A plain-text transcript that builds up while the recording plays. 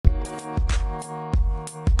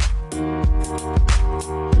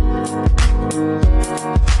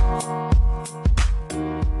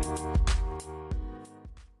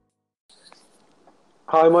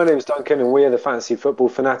Hi, my name's Duncan, and we are the Fantasy Football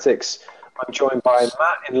Fanatics. I'm joined by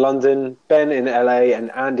Matt in London, Ben in LA,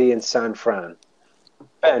 and Andy in San Fran.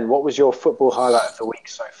 Ben, what was your football highlight of the week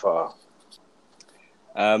so far?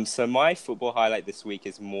 So my football highlight this week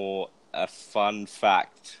is more a fun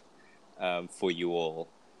fact for you all,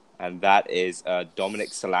 and that is Dominic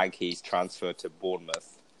Solanke's transfer to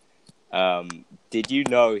Bournemouth. Did you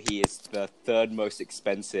know he is the third most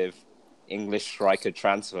expensive English striker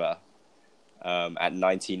transfer at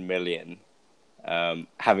 19 million,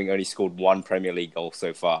 having only scored one Premier League goal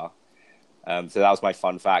so far? So that was my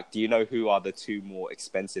fun fact. Do you know who are the two more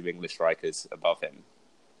expensive English strikers above him?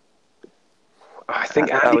 I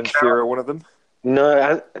think Andy Alan Carroll. Shearer, one of them.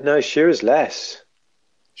 No, Shearer's less.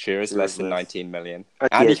 Shearer's less than less. 19 million. Yeah.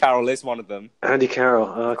 Andy Carroll is one of them. Andy Carroll.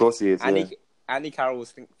 Of course he is. Andy Carroll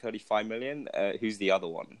was, I think, 35 million. Who's the other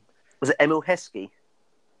one? Was it Emil Heskey?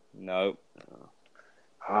 No.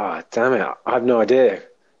 Damn it. I have no idea.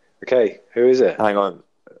 Okay, who is it? Hang on.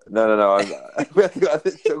 No.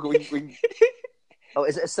 Oh,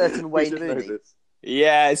 is it a certain we Wayne should know Rooney? this.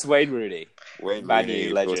 Yeah, it's Wayne Rooney. Wayne Man Rooney,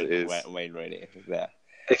 U of course legend. it is. Wayne Rooney. There.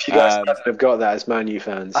 If you guys haven't have got that as Man U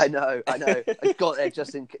fans. I know. I got there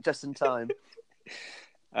just in time.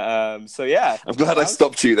 So yeah. I'm glad I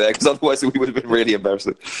stopped you there, because otherwise we would have been really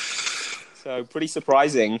embarrassing. So pretty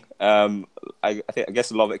surprising. I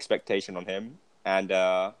guess a lot of expectation on him, and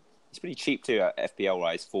it's pretty cheap too at FPL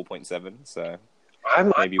wise, 4.7. So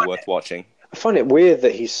maybe worth watching. I find it weird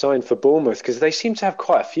that he's signed for Bournemouth because they seem to have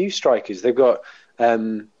quite a few strikers. They've got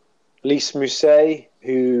Lys Mousset,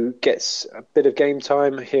 who gets a bit of game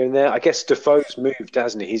time here and there. I guess Defoe's moved,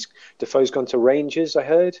 hasn't he? Defoe's gone to Rangers, I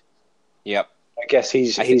heard. Yep. I guess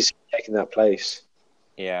he's taken that place.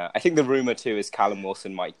 Yeah, I think the rumor too is Callum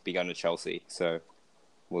Wilson might be going to Chelsea. So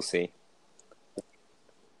we'll see.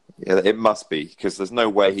 Yeah, it must be, because there's no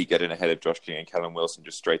way he'd get in ahead of Josh King and Callum Wilson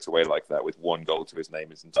just straight away like that with one goal to his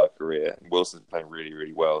name his entire career. And Wilson's playing really,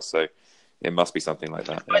 really well, so it must be something like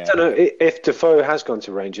that. I don't know. If Defoe has gone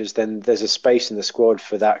to Rangers, then there's a space in the squad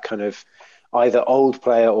for that kind of either old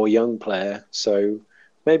player or young player. So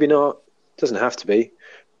maybe not. Doesn't have to be.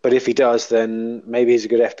 But if he does, then maybe he's a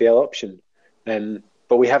good FPL option.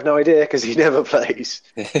 But we have no idea because he never plays.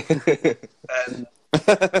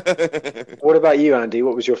 What about you, Andy?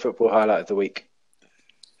 What was your football highlight of the week?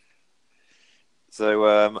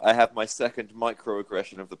 So I have my second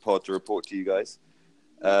microaggression of the pod to report to you guys.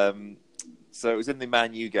 So it was in the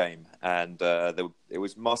Man U game, and it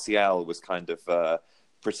was Martial was kind of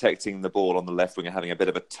protecting the ball on the left wing and having a bit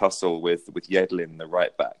of a tussle with Yedlin, the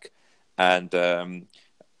right back. And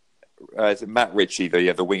Matt Ritchie,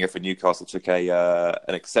 the winger for Newcastle, took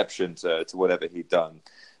an exception to whatever he'd done.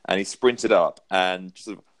 And he sprinted up and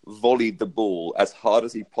sort of volleyed the ball as hard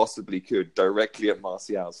as he possibly could directly at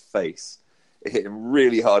Martial's face. It hit him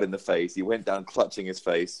really hard in the face. He went down clutching his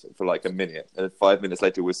face for like a minute, and then 5 minutes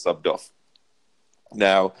later was subbed off.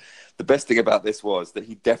 Now, the best thing about this was that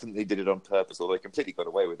he definitely did it on purpose, although he completely got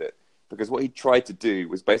away with it, because what he tried to do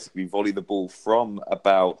was basically volley the ball from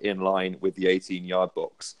about in line with the 18-yard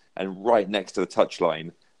box and right next to the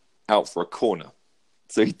touchline out for a corner.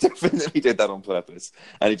 So he definitely did that on purpose.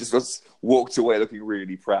 And he just walked away looking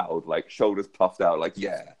really proud, like shoulders puffed out, like,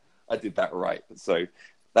 yeah, I did that right. So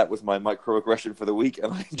that was my microaggression for the week,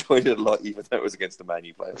 and I enjoyed it a lot, even though it was against a Man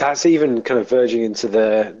U player. That's even kind of verging into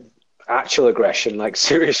the actual aggression, like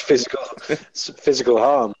serious physical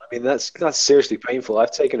harm. I mean, that's seriously painful.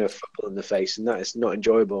 I've taken a football in the face, and that is not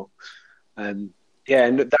enjoyable. That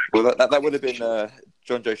would have been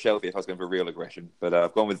John Joe Shelby if I was going for real aggression, but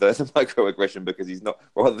I've gone with the microaggression because he's not,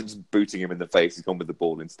 rather than just booting him in the face, he's gone with the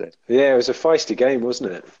ball instead. Yeah, it was a feisty game,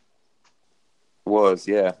 wasn't it? It was,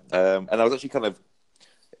 yeah. And I was actually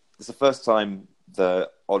it's the first time the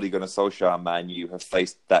Ole Gunnar Solskjaer Man U have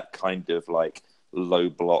faced that kind of like low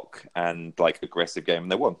block and like aggressive game,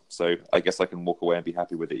 and they won. So I guess I can walk away and be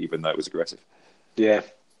happy with it, even though it was aggressive. Yeah,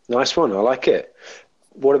 nice one. I like it.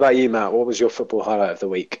 What about you, Matt? What was your football highlight of the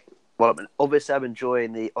week? Well, obviously, I'm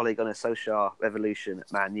enjoying the Ole Gunnar Solskjaer revolution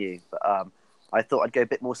at Man U, but I thought I'd go a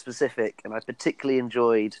bit more specific, and I particularly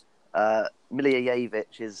enjoyed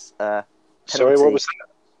Milivojević's penalty. Sorry, what was that?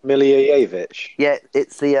 Milivojević? Yeah,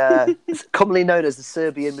 it's it's commonly known as the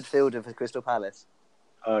Serbian midfielder for Crystal Palace.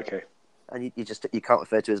 Oh, okay. And you can't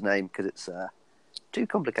refer to his name because it's too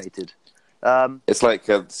complicated. It's like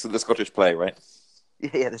the Scottish play, right?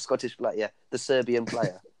 Yeah, the Scottish player. Yeah, the Serbian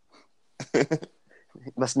player.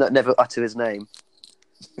 Must never utter his name.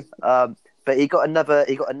 But he got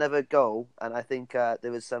another goal, and I think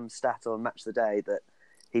there was some stat on Match of the Day that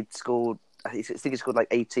he'd scored. I think he scored like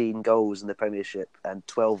 18 goals in the Premiership, and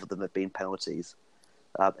 12 of them have been penalties.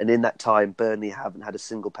 And in that time, Burnley haven't had a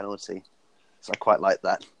single penalty. So I quite like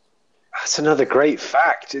that. That's another great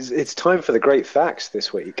fact. It's time for the great facts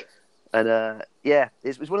this week. And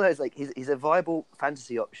it's one of those, like, he's a viable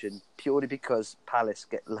fantasy option purely because Palace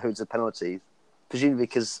get loads of penalties, presumably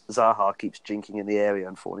because Zaha keeps jinking in the area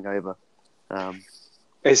and falling over.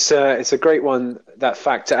 It's a great one, that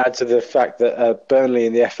fact, to add to the fact that Burnley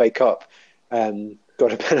in the FA Cup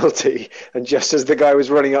got a penalty, and just as the guy was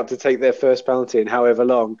running up to take their first penalty in however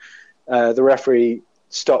long, the referee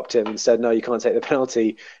stopped him and said, "No, you can't take the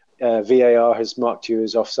penalty. VAR has marked you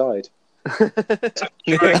as offside."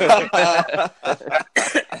 He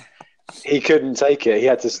couldn't take it. He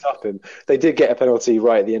had to stop him. They did get a penalty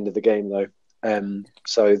right at the end of the game, though.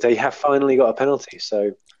 So they have finally got a penalty.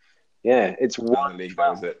 So, yeah, it's one.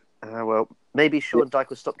 Well, maybe Sean Dyche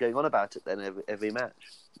will stop going on about it then every match.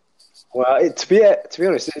 Well, to be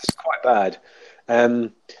honest, it's quite bad.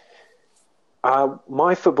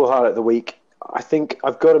 My football highlight of the week, I think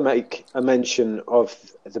I've got to make a mention of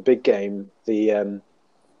the big game, the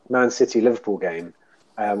Man City-Liverpool game,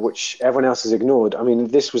 which everyone else has ignored. I mean,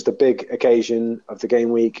 this was the big occasion of the game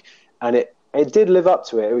week, and it did live up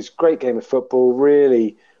to it. It was a great game of football,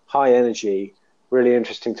 really high energy, really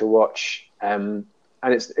interesting to watch. And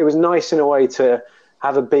it was nice in a way to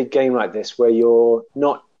have a big game like this where you're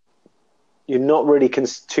not really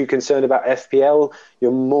too concerned about FPL.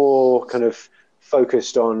 You're more kind of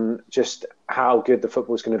focused on just how good the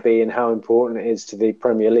football is going to be and how important it is to the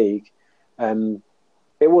Premier League.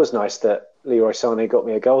 It was nice that Leroy Sané got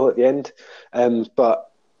me a goal at the end,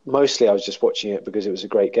 but mostly I was just watching it because it was a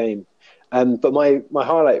great game. But my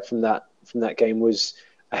highlight from that game was,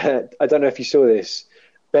 I don't know if you saw this,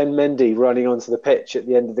 Ben Mendy running onto the pitch at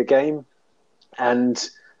the end of the game, and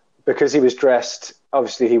because he was dressed,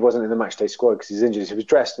 obviously he wasn't in the matchday squad because he's injured. He was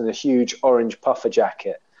dressed in a huge orange puffer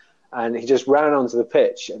jacket, and he just ran onto the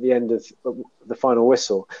pitch at the end of the final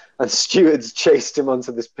whistle, and stewards chased him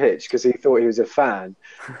onto this pitch because he thought he was a fan.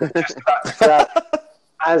 Just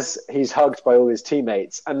as he's hugged by all his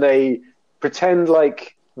teammates, and they pretend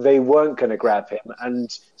like they weren't going to grab him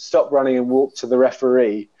and stop running and walk to the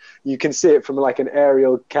referee. You can see it from like an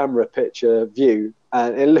aerial camera picture view,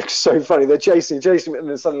 and it looks so funny. They're chasing him, and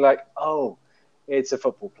then suddenly like, oh, it's a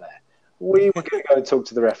football player. We were going to go and talk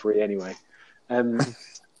to the referee anyway.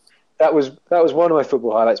 That was one of my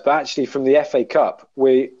football highlights. But actually, from the FA Cup,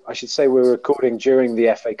 we're recording during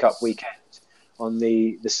the FA Cup weekend on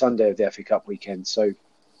the Sunday of the FA Cup weekend. So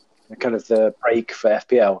kind of the break for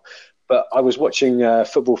FPL. But I was watching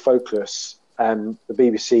Football Focus, the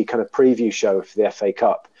BBC kind of preview show for the FA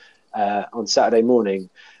Cup on Saturday morning,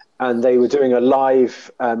 and they were doing a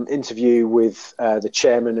live interview with the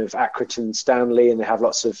chairman of Accrington Stanley, and they have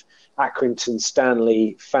lots of Accrington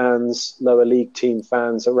Stanley fans, lower league team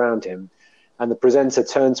fans around him. And the presenter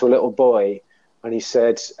turned to a little boy, and he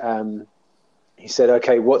said,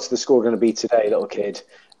 "Okay, what's the score going to be today, little kid?"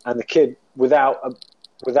 And the kid, without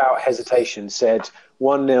hesitation, said,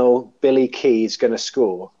 1-0, Billy Key's going to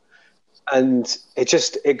score. And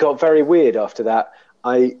it got very weird after that.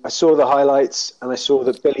 I saw the highlights, and I saw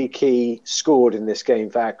that Billy Key scored in this game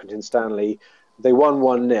for Accrington Stanley. They won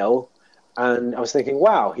 1-0, and I was thinking,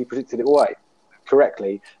 wow, he predicted it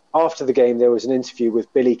correctly. After the game, there was an interview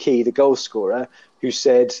with Billy Key, the goal scorer, who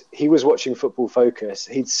said he was watching Football Focus.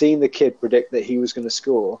 He'd seen the kid predict that he was going to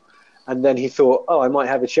score, and then he thought, oh, I might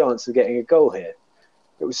have a chance of getting a goal here.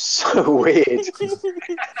 It was so weird.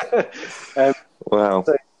 Wow.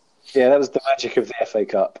 So, yeah, that was the magic of the FA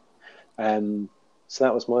Cup. So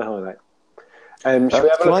that was my highlight. Should we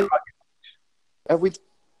have a look?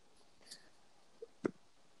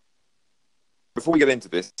 Before we get into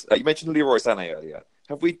this, you mentioned Leroy Sané earlier.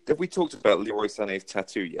 Have we talked about Leroy Sané's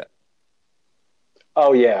tattoo yet?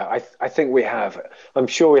 Oh yeah, I think we have. I'm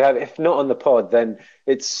sure we have. If not on the pod, then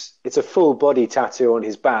it's a full body tattoo on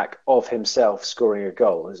his back of himself scoring a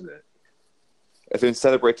goal, isn't it? As in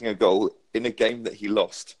celebrating a goal in a game that he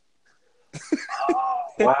lost. Oh,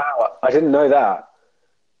 wow, I didn't know that.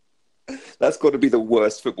 That's got to be the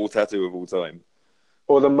worst football tattoo of all time.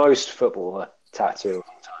 Or the most football tattoo of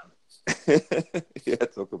all time. Yeah,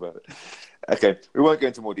 talk about it. Okay, we won't go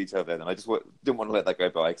into more detail there then. I just didn't want to let that go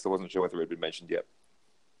by because I wasn't sure whether it had been mentioned yet.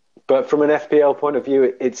 But from an FPL point of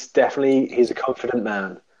view, it's definitely, he's a confident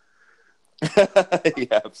man.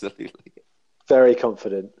 Yeah, absolutely. Very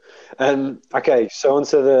confident. Okay, so on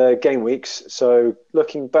to the game weeks. So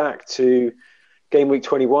looking back to game week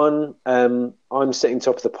 21, I'm sitting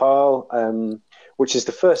top of the pile, which is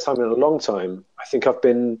the first time in a long time. I think I've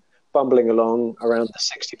been bumbling along around the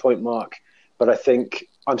 60-point mark, but I think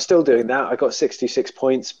I'm still doing that. I got 66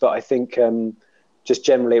 points, but I think just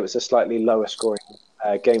generally it was a slightly lower scoring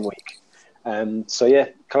game week. So yeah,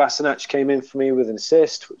 Kolasinac came in for me with an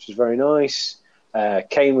assist, which was very nice.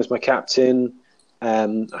 Kane was my captain. I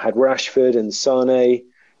had Rashford and Sane,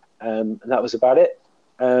 and that was about it.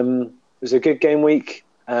 It was a good game week.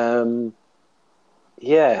 I'm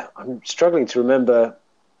struggling to remember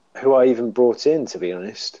who I even brought in, to be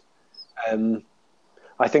honest.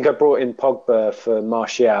 I think I brought in Pogba for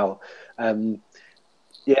Martial.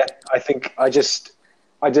 I think I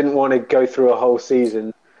didn't want to go through a whole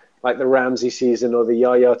season like the Ramsey season or the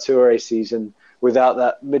Yaya Toure season without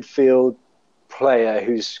that midfield player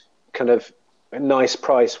who's kind of a nice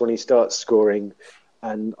price when he starts scoring.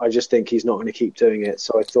 And I just think he's not going to keep doing it.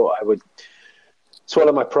 So I thought I would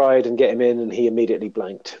swallow my pride and get him in, and he immediately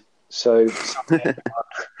blanked. So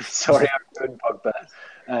sorry, I ruined Pogba.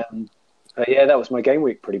 That was my game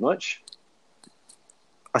week pretty much.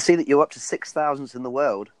 I see that you're up to 6,000 in the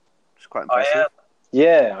world, which is quite impressive.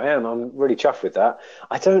 I am. I'm really chuffed with that.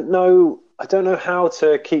 I don't know how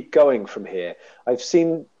to keep going from here.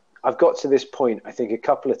 I've got to this point, I think, a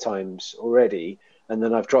couple of times already, and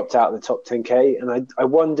then I've dropped out of the top 10K. And I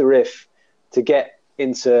wonder if to get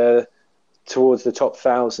towards the top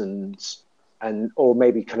thousands or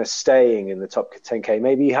maybe kind of staying in the top 10K,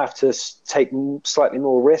 maybe you have to take slightly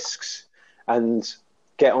more risks and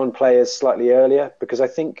get on players slightly earlier, because I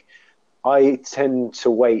think I tend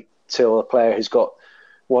to wait till a player who's got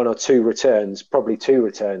one or two returns, probably two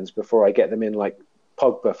returns, before I get them in. Like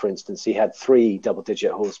Pogba, for instance, he had 3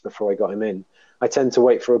 double-digit hauls before I got him in. I tend to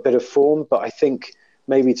wait for a bit of form, but I think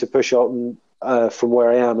maybe to push on from where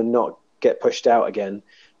I am and not get pushed out again,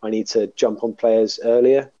 I need to jump on players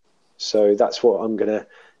earlier. So that's what I'm going to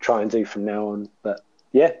try and do from now on. But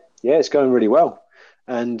yeah, it's going really well.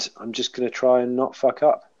 And I'm just going to try and not fuck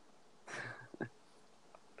up.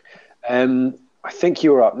 I think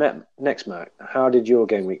you were up next, Matt. How did your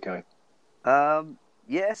game week go?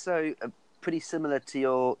 So pretty similar to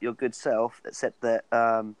your good self, except that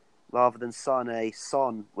rather than Sane,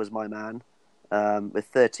 Son was my man, with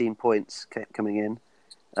 13 points coming in.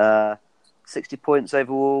 60 points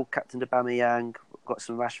overall, captained Aubameyang, got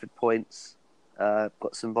some Rashford points,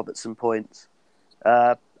 got some Robertson points.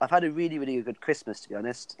 I've had a really, really good Christmas, to be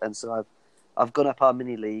honest, and so I've gone up our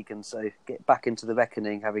mini league, and so get back into the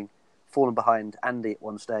reckoning, having fallen behind Andy at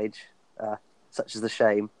one stage, such is the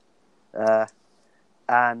shame.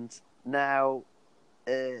 And now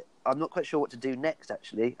I'm not quite sure what to do next,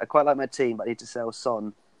 actually. I quite like my team, but I need to sell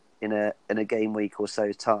Son in a game week or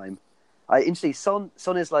so's time. Son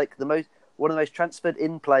is like one of the most transferred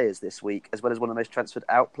in players this week, as well as one of the most transferred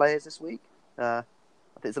out players this week. I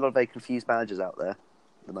think there's a lot of very confused managers out there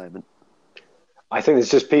at the moment. I think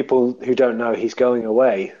there's just people who don't know he's going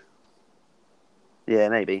away. Yeah,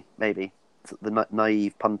 maybe. It's the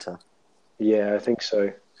naive punter. Yeah, I think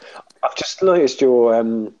so. I've just noticed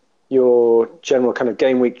your general kind of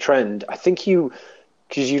game week trend. I think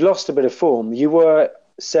because you lost a bit of form, you were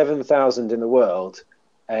 7,000 in the world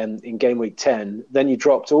in game week 10. Then you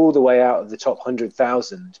dropped all the way out of the top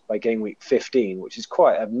 100,000 by game week 15, which is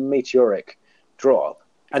quite a meteoric drop.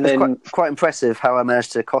 And then quite impressive how I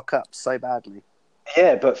managed to cock up so badly.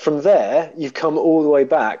 Yeah, but from there, you've come all the way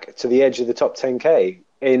back to the edge of the top 10K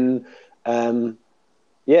in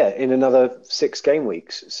another 6 game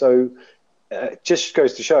weeks. So it just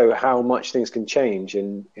goes to show how much things can change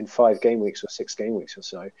in 5 game weeks or 6 game weeks or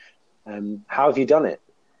so. How have you done it?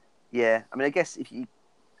 Yeah, I mean, I guess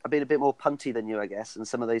I've been a bit more punty than you, I guess, and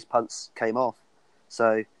some of those punts came off.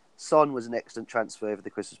 So Son was an excellent transfer over the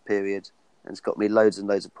Christmas period, and it's got me loads and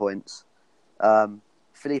loads of points.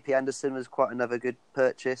 Felipe Anderson was quite another good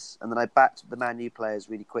purchase, and then I backed the Man U players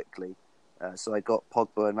really quickly. So I got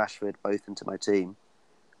Pogba and Rashford both into my team,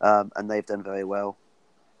 and they've done very well.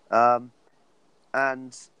 And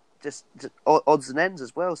just odds and ends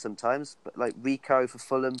as well sometimes. But like Rico for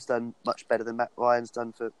Fulham's done much better than Matt Ryan's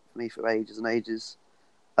done for me for ages and ages.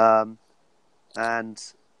 And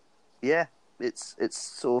yeah, it's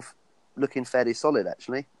sort of looking fairly solid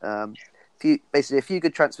actually. Basically a few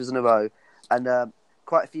good transfers in a row, and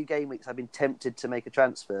quite a few game weeks I've been tempted to make a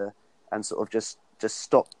transfer and sort of just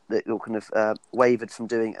stopped it, or kind of wavered from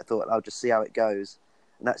doing it. I thought I'll just see how it goes,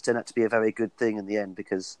 and that's turned out to be a very good thing in the end,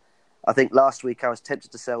 because I think last week I was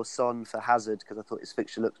tempted to sell Son for Hazard because I thought his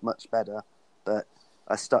fixture looked much better, but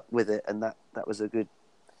I stuck with it, and that was a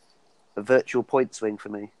virtual point swing for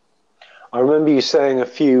me. I remember you saying a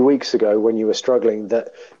few weeks ago when you were struggling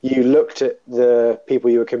that you looked at the people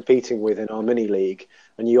you were competing with in our mini league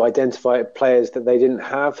and you identified players that they didn't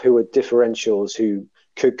have who were differentials who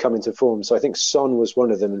could come into form. So I think Son was one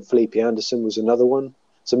of them and Felipe Anderson was another one.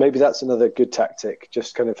 So maybe that's another good tactic,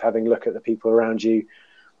 just kind of having a look at the people around you,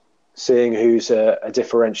 seeing who's a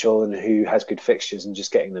differential and who has good fixtures and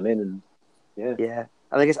just getting them in. And Yeah,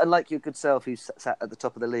 and I guess unlike your good self who sat at the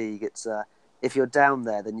top of the league, it's if you're down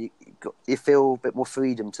there, then you feel a bit more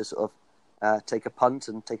freedom to sort of take a punt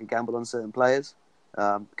and take a gamble on certain players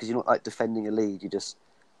because you're not like defending a lead. You're just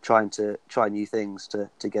trying to try new things to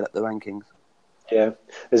get up the rankings. Yeah,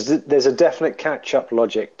 there's a definite catch-up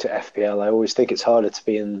logic to FPL. I always think it's harder to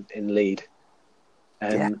be in lead.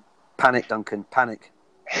 Panic, Duncan, panic.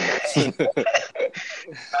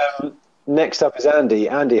 Next up is Andy.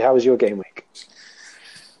 Andy, how was your game week?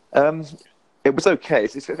 It was okay.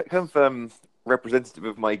 It's kind of representative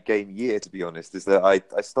of my game year, to be honest. Is that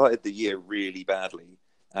I started the year really badly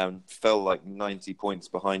and fell like 90 points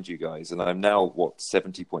behind you guys, and I'm now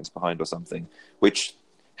 70 points behind or something, which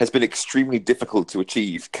has been extremely difficult to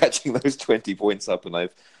achieve, catching those 20 points up. And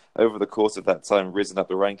I've, over the course of that time, risen up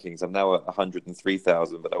the rankings. I'm now at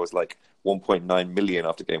 103,000, but I was like 1.9 million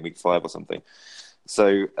after game week 5 or something.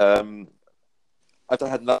 So I've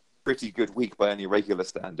had a pretty good week by any regular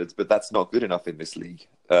standards, but that's not good enough in this league.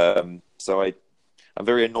 So I'm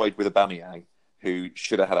very annoyed with Aubameyang, who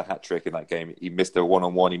should have had a hat-trick in that game. He missed a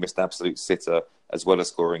one-on-one, he missed an absolute sitter, as well as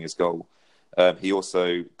scoring his goal. He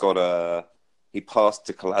also he passed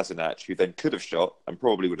to Kolasinac, who then could have shot and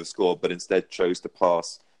probably would have scored, but instead chose to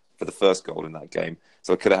pass for the first goal in that game.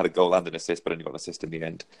 So I could have had a goal and an assist, but only got an assist in the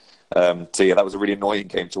end. So yeah, that was a really annoying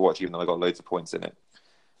game to watch, even though I got loads of points in it.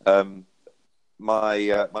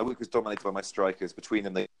 My week was dominated by my strikers. Between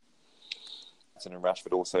them, and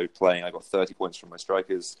Rashford also playing. I got 30 points from my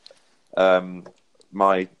strikers.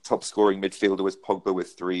 My top scoring midfielder was Pogba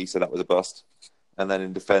with 3, so that was a bust. And then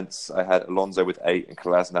in defence, I had Alonso with 8 and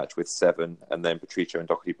Kolasinac with 7, and then Patricio and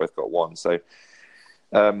Doherty both got 1. So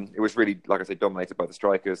it was really, like I say, dominated by the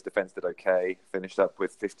strikers. Defence did okay. Finished up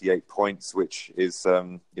with 58 points, which is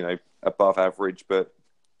above average, but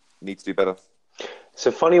need to do better. It's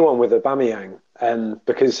a funny one with Aubameyang,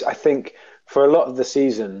 because I think for a lot of the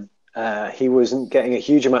season he wasn't getting a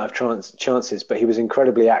huge amount of chances, but he was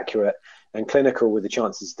incredibly accurate and clinical with the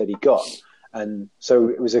chances that he got. And so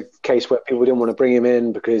it was a case where people didn't want to bring him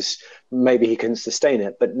in because maybe he couldn't sustain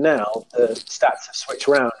it. But now the stats have switched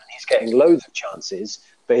around and he's getting loads of chances,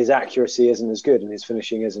 but his accuracy isn't as good and his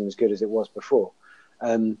finishing isn't as good as it was before.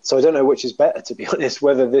 So I don't know which is better, to be honest,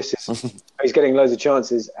 whether this is he's getting loads of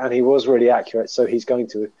chances and he was really accurate, so he's going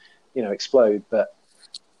to, explode. But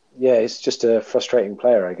yeah, it's just a frustrating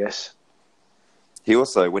player, I guess. He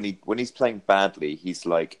also, when he's playing badly, he's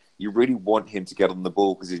like, you really want him to get on the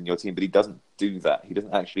ball because he's in your team, but he doesn't do that. He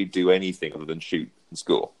doesn't actually do anything other than shoot and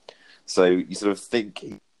score. So you sort of think,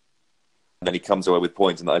 and then he comes away with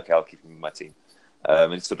points, and like, okay, I'll keep him in my team.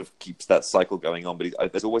 And it sort of keeps that cycle going on.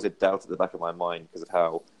 But there's always a doubt at the back of my mind because of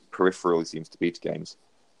how peripheral he seems to be to games.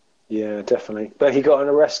 Yeah, definitely. But he got an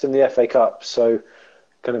arrest in the FA Cup, so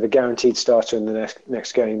kind of a guaranteed starter in the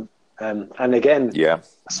next game. And again, the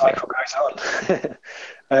cycle goes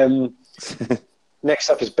on.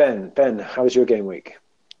 Next up is Ben. Ben, how was your game week?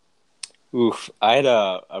 Oof, I had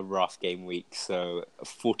a rough game week. So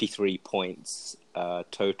 43 points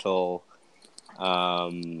total.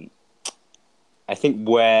 I think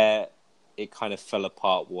where it kind of fell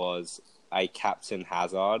apart was I captained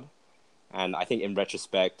Hazard, and I think in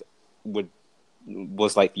retrospect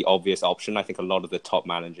was like the obvious option. I think a lot of the top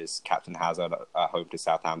managers captain Hazard at home to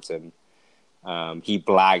Southampton. He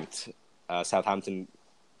blagged. Southampton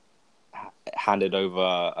handed over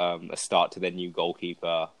a start to their new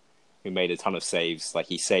goalkeeper, who made a ton of saves. Like,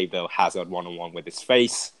 he saved a Hazard one-on-one with his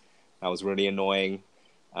face. That was really annoying.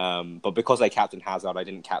 But because I captained Hazard, I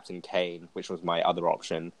didn't captain Kane, which was my other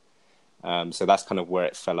option. So that's kind of where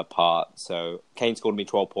it fell apart. So Kane scored me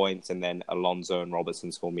 12 points, and then Alonso and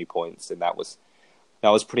Robertson scored me points, and that was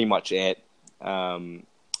pretty much it.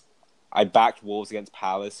 I backed Wolves against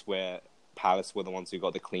Palace, where Palace were the ones who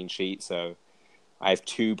got the clean sheet. So I have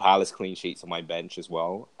 2 Palace clean sheets on my bench as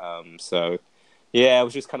well. So yeah, it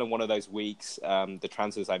was just kind of one of those weeks. The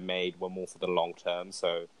transfers I made were more for the long term.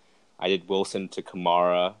 So I did Wilson to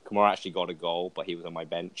Kamara. Kamara actually got a goal, but he was on my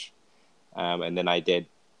bench. And then I did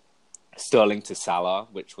Sterling to Salah,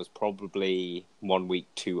 which was probably 1 week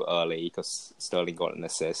too early because Sterling got an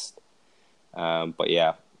assist. But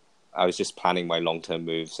yeah, I was just planning my long-term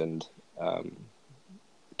moves and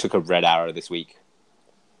took a red arrow this week.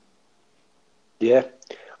 Yeah,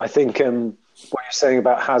 I think what you're saying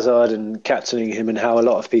about Hazard and captaining him and how a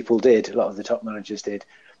lot of the top managers did,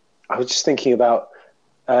 I was just thinking about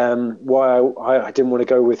why I didn't want to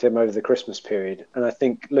go with him over the Christmas period. And I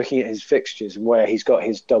think looking at his fixtures and where he's got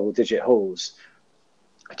his double-digit hauls,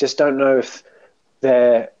 I just don't know if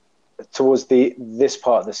they're towards this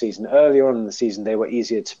part of the season. Earlier on in the season, they were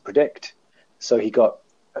easier to predict. So he got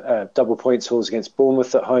double points hauls against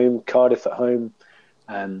Bournemouth at home, Cardiff at home.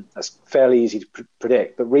 That's fairly easy to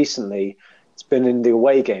predict. But recently, it's been in the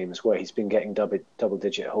away games where he's been getting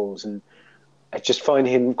double-digit hauls. And I just find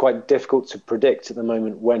him quite difficult to predict at the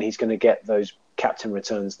moment when he's going to get those captain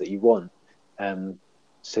returns that you want.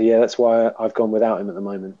 So, yeah, that's why I've gone without him at the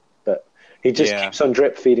moment. But he just keeps on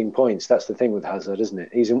drip-feeding points. That's the thing with Hazard, isn't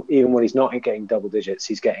it? Even when he's not getting double digits,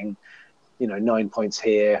 he's getting, 9 points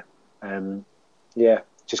here.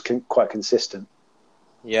 Just quite consistent.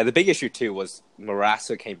 Yeah, the big issue too was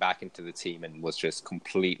Morata came back into the team and was just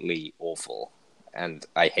completely awful. And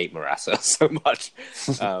I hate Morata so much.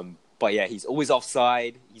 But yeah, he's always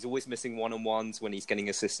offside. He's always missing one-on-ones when he's getting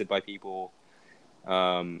assisted by people.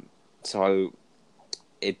 So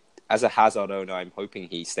as a Hazard owner, I'm hoping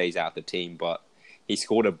he stays out of the team. But he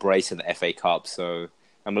scored a brace in the FA Cup, so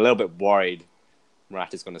I'm a little bit worried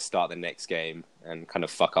Morata's going to start the next game and kind of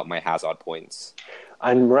fuck up my Hazard points.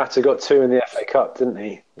 And Morata got 2 in the FA Cup, didn't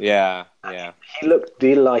he? Yeah. He looked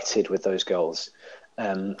delighted with those goals.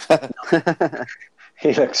 He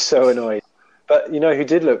looked so annoyed. But who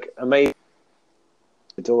did look amazing?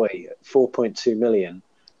 Doy, 4.2 million.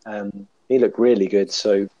 He looked really good.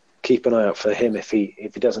 So keep an eye out for him if he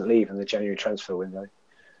doesn't leave in the January transfer window.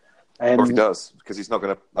 Or if he does, because he's not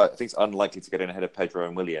going to. I think it's unlikely to get in ahead of Pedro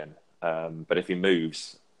and Willian. But if he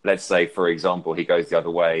moves, let's say, for example, he goes the other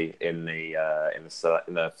way in the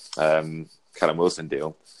Callum Wilson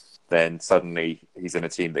deal, then suddenly he's in a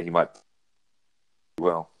team that he might do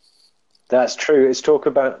well. That's true. It's talk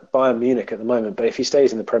about Bayern Munich at the moment, but if he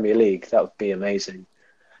stays in the Premier League, that would be amazing.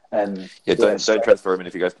 Don't transfer him in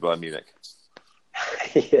if he goes to Bayern Munich.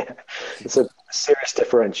 Yeah, it's a serious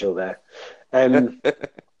differential there.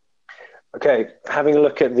 Okay, having a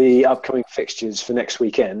look at the upcoming fixtures for next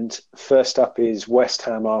weekend. First up is West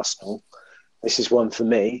Ham Arsenal. This is one for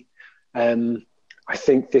me. I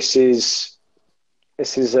think this is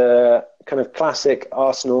a kind of classic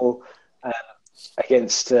Arsenal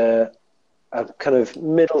against a kind of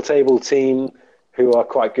middle table team who are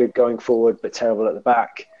quite good going forward but terrible at the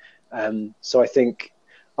back. So I think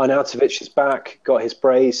Arnautovic is back, got his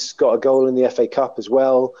brace, got a goal in the FA Cup as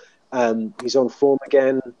well. He's on form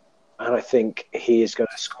again. And I think he is going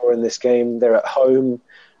to score in this game. They're at home.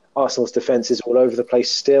 Arsenal's defence is all over the place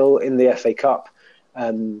still in the FA Cup.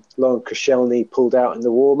 Lauren Koscielny pulled out in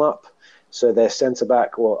the warm-up. So their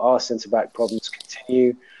centre-back, or our centre-back problems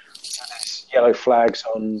continue. So there's yellow flags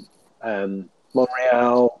on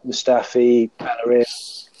Monreal, Mustafi, Bellerin,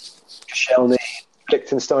 Koscielny.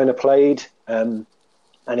 Liechtensteiner played. And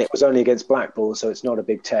it was only against Blackpool, so it's not a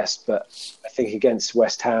big test. But I think against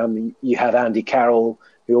West Ham, you had Andy Carroll,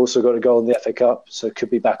 who also got a goal in the FA Cup, so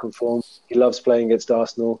could be back on form. He loves playing against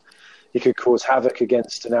Arsenal. He could cause havoc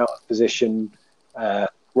against an out-of-position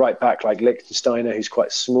right back like Liechtensteiner, who's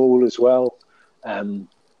quite small as well. I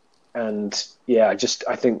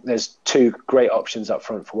think there's 2 great options up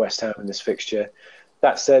front for West Ham in this fixture.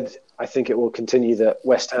 That said, I think it will continue that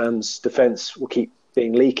West Ham's defence will keep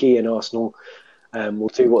being leaky, and Arsenal will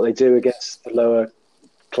do what they do against the lower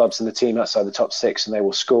clubs in the team outside the top 6, and they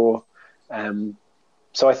will score.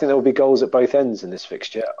 So I think there will be goals at both ends in this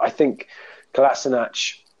fixture. I think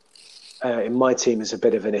Kolasinac in my team is a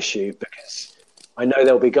bit of an issue because I know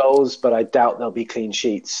there'll be goals, but I doubt there'll be clean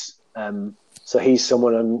sheets. So he's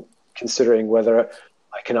someone I'm considering whether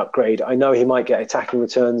I can upgrade. I know he might get attacking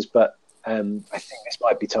returns, but I think this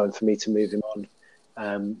might be time for me to move him on.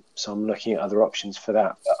 So I'm looking at other options for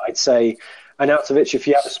that. But I'd say Arnautovic, if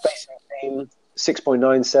you have a space in the team,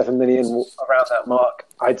 6.97 million, around that mark,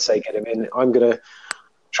 I'd say get him in. I'm going to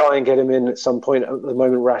try and get him in at some point. At the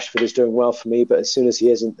moment, Rashford is doing well for me, but as soon as he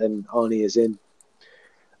isn't, then Arnie is in.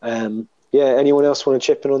 Anyone else want to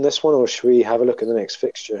chip in on this one, or should we have a look at the next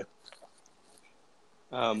fixture?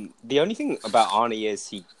 The only thing about Arnie is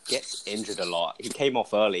he gets injured a lot. He came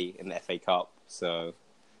off early in the FA Cup, so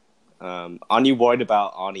aren't you worried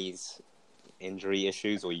about Arnie's injury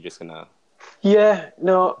issues, or are you just going to... Yeah,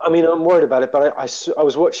 no, I mean, I'm worried about it, but I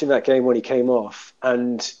was watching that game when he came off,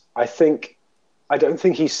 and I don't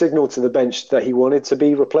think he signalled to the bench that he wanted to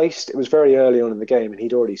be replaced. It was very early on in the game, and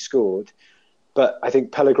he'd already scored. But I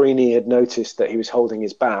think Pellegrini had noticed that he was holding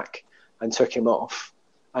his back and took him off.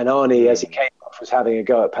 And Arnie, as he came off, was having a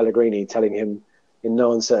go at Pellegrini, telling him in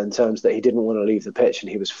no uncertain terms that he didn't want to leave the pitch and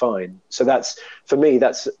he was fine. So that's, for me,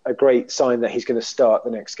 that's a great sign that he's going to start the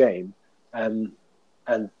next game. And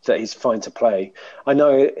that he's fine to play. I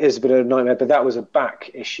know it is a bit of a nightmare, but that was a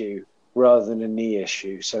back issue rather than a knee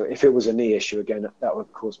issue. So if it was a knee issue, again, that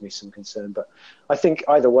would cause me some concern. But I think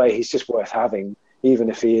either way, he's just worth having. even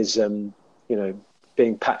if he is,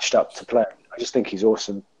 being patched up to play. I just think he's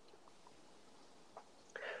awesome.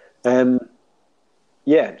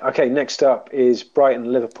 Okay, next up is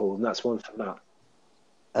Brighton-Liverpool, and that's one for Matt.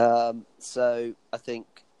 So I think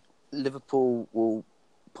Liverpool will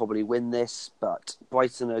probably win this, but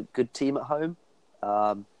Brighton are a good team at home.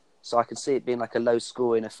 So I can see it being like a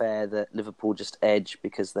low-scoring affair that Liverpool just edge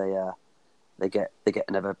because they get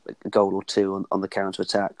another goal or two on the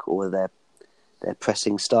counter-attack or their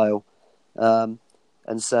pressing style.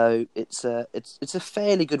 And so it's a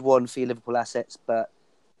fairly good one for your Liverpool assets, but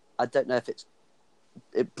I don't know if it's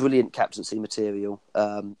a brilliant captaincy material,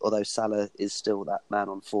 although Salah is still that man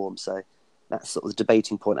on form. So that's sort of the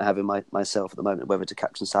debating point I have in myself at the moment, whether to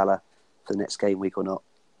captain Salah for the next game week or not.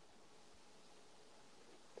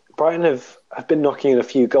 Brighton have been knocking in a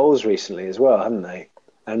few goals recently as well, haven't they?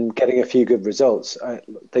 And getting a few good results.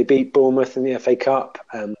 They beat Bournemouth in the FA Cup,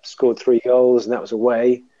 scored 3 goals, and that was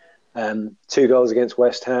away. 2 goals against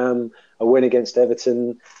West Ham, a win against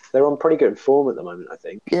Everton. They're on pretty good form at the moment, I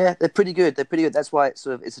think. Yeah, they're pretty good. That's why it's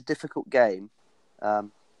a difficult game. I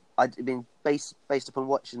mean, based upon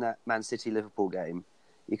watching that Man City Liverpool game,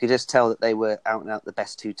 you could just tell that they were out and out the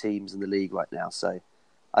best 2 teams in the league right now. So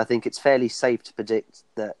I think it's fairly safe to predict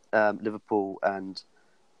that Liverpool and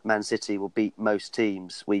Man City will beat most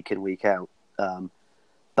teams week in, week out.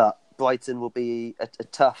 But Brighton will be a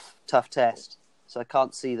tough test. So I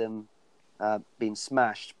can't see them being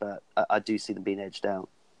smashed, but I do see them being edged out.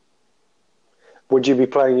 Would you be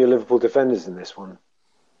playing your Liverpool defenders in this one?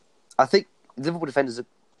 I think Liverpool defenders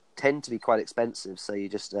tend to be quite expensive, so you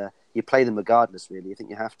just you play them regardless, really. I think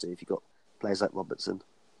you have to if you've got players like Robertson.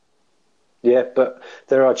 Yeah, but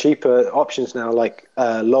there are cheaper options now, like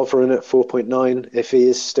Lovren at 4.9, if he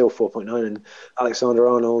is still 4.9, and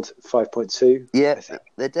Alexander-Arnold 5.2. Yeah,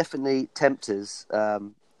 they're definitely tempters. I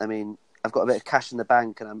mean, I've got a bit of cash in the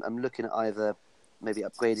bank, and I'm looking at either maybe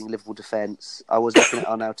upgrading Liverpool defence. I was looking at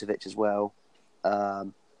Arnautovic as well,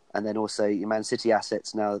 and then also your Man City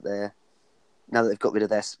assets now that they've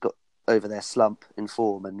got over their slump in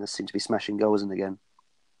form and they seem to be smashing goals in again.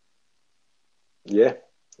 Yeah,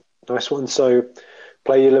 nice one. So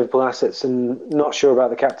play your Liverpool assets, and not sure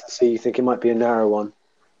about the captaincy. You think it might be a narrow one?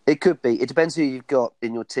 It could be. It depends who you've got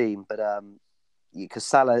in your team, but because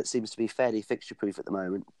Salah seems to be fairly fixture-proof at the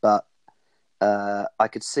moment, but I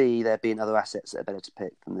could see there being other assets that are better to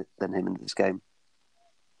pick than him in this game.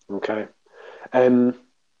 Okay.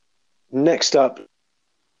 Next up,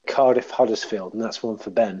 Cardiff-Huddersfield, and that's one for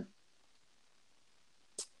Ben.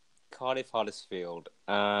 Cardiff-Huddersfield.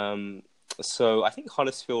 So I think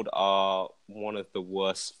Huddersfield are one of the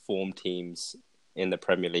worst form teams in the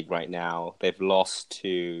Premier League right now. They've lost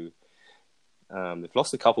a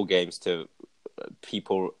couple games to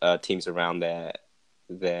teams around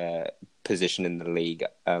their position in the league.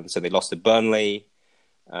 So they lost to Burnley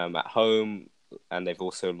at home, and they've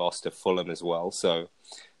also lost to Fulham as well. So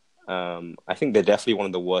I think they're definitely one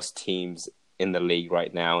of the worst teams in the league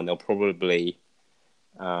right now, and they'll probably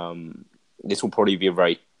this will probably be a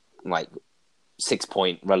very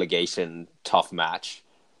 6-point relegation tough match.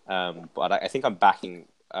 But I think I'm backing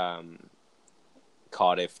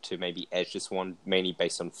Cardiff to maybe edge this one, mainly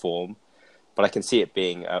based on form. But I can see it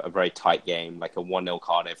being a very tight game, like a 1-0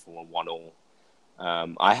 Cardiff or a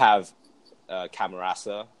 1-1. I have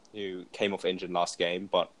Camarasa, who came off injured last game,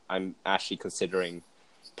 but I'm actually considering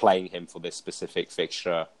playing him for this specific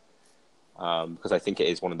fixture because I think it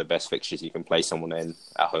is one of the best fixtures you can play someone in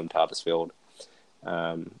at home to Huddersfield.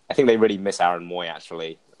 I think they really miss Aaron Moy,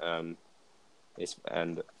 actually.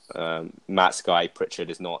 Matt Sky Pritchard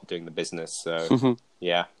is not doing the business. So,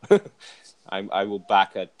 yeah, I will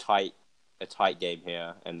back a tight game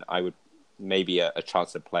here, and I would maybe a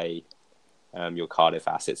chance to play your Cardiff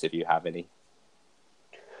assets if you have any.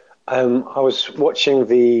 I was watching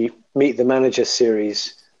the Meet the Manager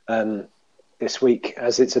series this week,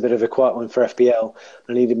 as it's a bit of a quiet one for FPL.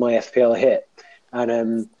 I needed my FPL hit,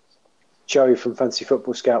 and Joe from Fantasy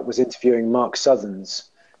Football Scout was interviewing Mark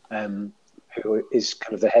Southerns, who is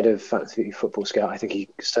kind of the head of Fantasy Football Scout. I think he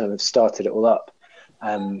kind of started it all up,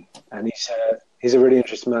 and he's a really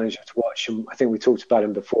interesting manager to watch. And I think we talked about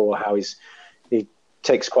him before, how he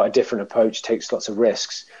takes quite a different approach, takes lots of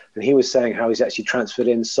risks. And he was saying how he's actually transferred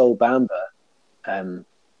in Sol Bamba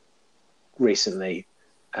recently.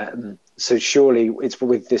 So surely it's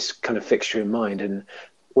with this kind of fixture in mind, and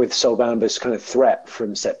with Sol Bamba's kind of threat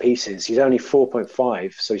from set pieces. He's only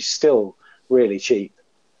 4.5, so he's still really cheap.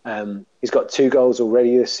 He's got 2 goals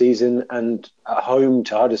already this season, and at home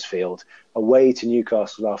to Huddersfield, away to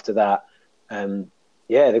Newcastle after that.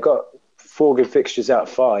 They've got 4 good fixtures out of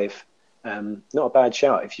 5. Not a bad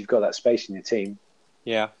shout if you've got that space in your team.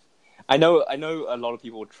 Yeah. I know a lot of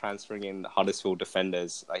people were transferring in Huddersfield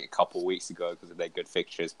defenders like a couple of weeks ago because of their good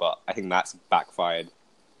fixtures, but I think that's backfired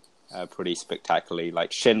pretty spectacularly.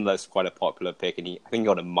 Like Schindler's quite a popular pick, and I think he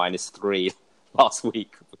got a -3 last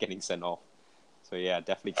week for getting sent off. So yeah,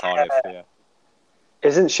 definitely Cardiff. Yeah,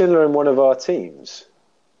 Isn't Schindler in one of our teams?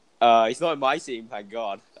 he's not in my team, thank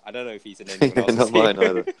God. I don't know if he's in anyone else's Not team. mine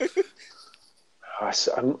either.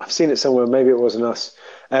 I've seen it somewhere. Maybe it wasn't us.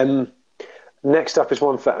 Next up is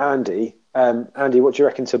one for Andy. Andy, what do you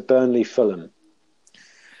reckon to Burnley Fulham?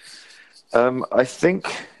 I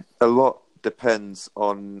think a lot depends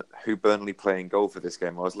on who Burnley play in goal for this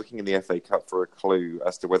game. I was looking in the FA Cup for a clue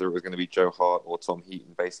as to whether it was going to be Joe Hart or Tom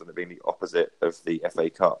Heaton, based on it being the opposite of the FA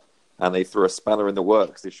Cup. And they threw a spanner in the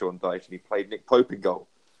works to Sean Dyche, and he played Nick Pope in goal.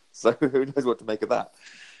 So who knows what to make of that?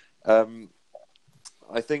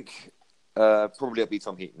 I think probably it'll be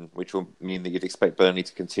Tom Heaton, which will mean that you'd expect Burnley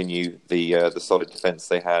to continue the solid defence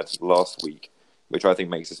they had last week, which I think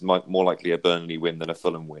makes this more likely a Burnley win than a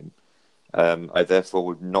Fulham win. I therefore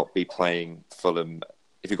would not be playing Fulham.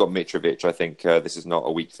 If you've got Mitrovic, I think this is not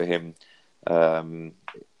a week for him.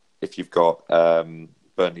 If you've got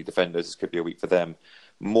Burnley defenders, this could be a week for them.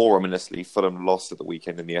 More ominously, Fulham lost at the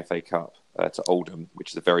weekend in the FA Cup to Oldham,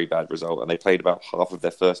 which is a very bad result, and they played about half of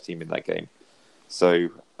their first team in that game. So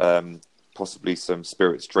possibly some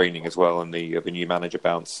spirits draining as well, and the new manager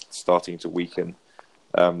bounce starting to weaken.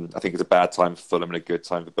 I think it's a bad time for Fulham and a good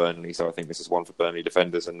time for Burnley, so I think this is one for Burnley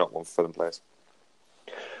defenders and not one for Fulham players.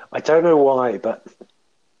 I don't know why, but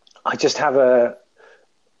I just have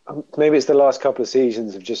maybe it's the last couple of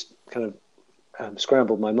seasons have just kind of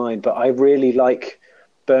scrambled my mind, but I really like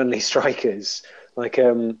Burnley strikers. Like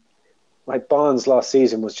Barnes last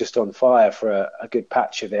season was just on fire for a good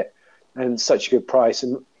patch of it, and such a good price.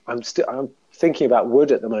 And I'm thinking about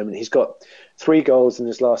Wood at the moment. He's got 3 goals in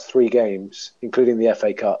his last 3 games, including the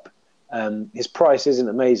FA Cup. His price isn't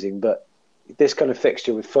amazing, but this kind of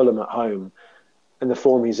fixture with Fulham at home and the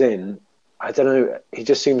form he's in, I don't know. He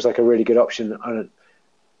just seems like a really good option.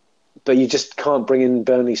 But you just can't bring in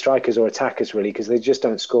Burnley strikers or attackers really, because they just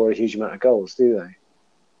don't score a huge amount of goals, do they?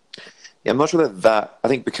 Yeah, I'm not sure that. I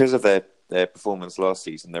think because of their performance last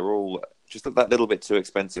season, they're all just that little bit too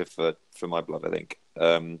expensive for my blood. I think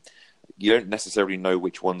you don't necessarily know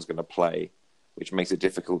which one's going to play, which makes it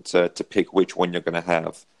difficult to pick which one you're going to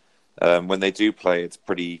have. When they do play, it's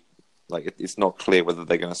pretty it's not clear whether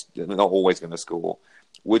they're not always going to score.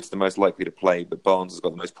 Wood's the most likely to play, but Barnes has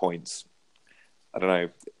got the most points. I don't know.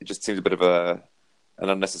 It just seems a bit of an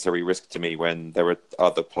unnecessary risk to me when there are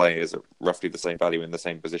other players at roughly the same value in the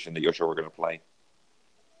same position that you're sure are going to play.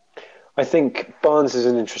 I think Barnes is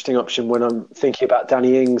an interesting option when I'm thinking about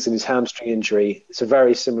Danny Ings and his hamstring injury. It's a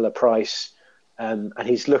very similar price, and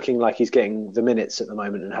he's looking like he's getting the minutes at the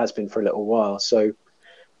moment and has been for a little while. So,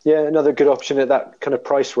 yeah, another good option at that kind of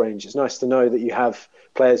price range. It's nice to know that you have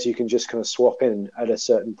players you can just kind of swap in at a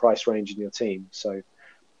certain price range in your team. So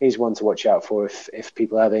he's one to watch out for if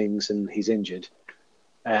people have Ings and he's injured.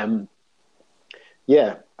 Next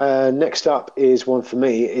up is one for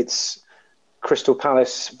me. It's Crystal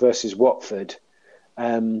Palace versus Watford.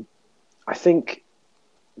 I think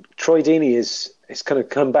Troy Deeney is kind of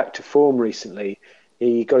come back to form recently.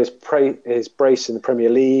 He got his brace in the Premier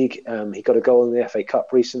League. He got a goal in the FA Cup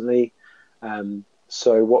recently.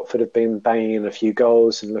 So Watford have been banging in a few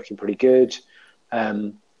goals and looking pretty good.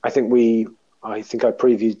 I think I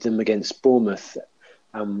previewed them against Bournemouth.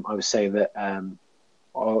 I was saying that,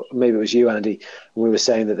 or maybe it was you, Andy, and we were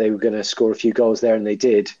saying that they were going to score a few goals there, and they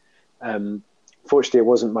did. Fortunately, it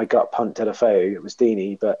wasn't my gut punt Deulofeu, it was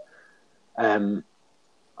Deeney. But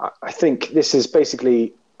I think this is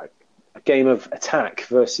basically a game of attack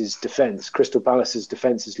versus defence. Crystal Palace's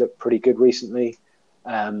defence has looked pretty good recently.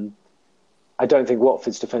 I don't think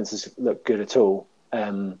Watford's defence has looked good at all.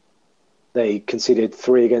 They conceded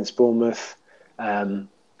 3 against Bournemouth, and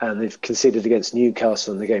they've conceded against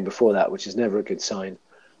Newcastle in the game before that, which is never a good sign.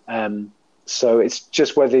 So it's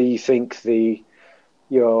just whether you think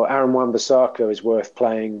your Aaron Wan-Bissaka is worth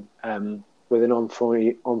playing with an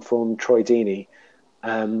on-form Troy Deeney.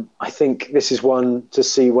 I think this is one to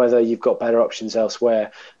see whether you've got better options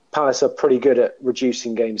elsewhere. Palace are pretty good at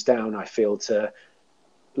reducing games down, I feel, to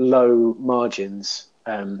low margins,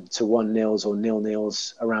 to 1-0s or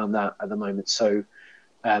 0-0s around that at the moment. So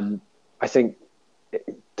I think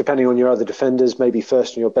depending on your other defenders, maybe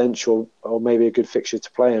first on your bench or maybe a good fixture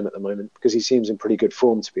to play him at the moment, because he seems in pretty good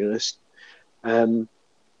form, to be honest.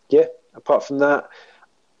 Apart from that,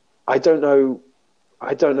 I don't know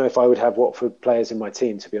if I would have Watford players in my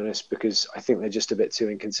team, to be honest, because I think they're just a bit too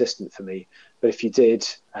inconsistent for me. But if you did,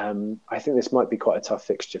 I think this might be quite a tough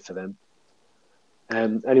fixture for them.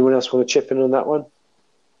 Anyone else want to chip in on that one?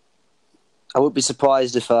 I wouldn't be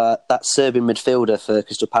surprised if that Serbian midfielder for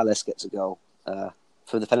Crystal Palace gets a goal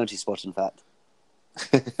from the penalty spot, in fact.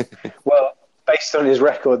 Well, based on his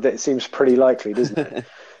record, that seems pretty likely, doesn't it?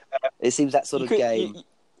 It seems that sort of game.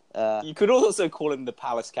 You could also call him the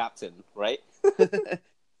Palace captain, right?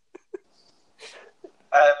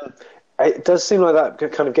 It does seem like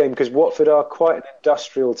that kind of game because Watford are quite an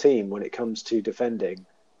industrial team when it comes to defending.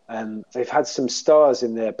 They've had some stars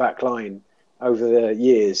in their back line over the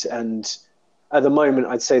years, and at the moment,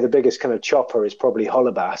 I'd say the biggest kind of chopper is probably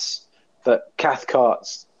Holebas, but Cathcart,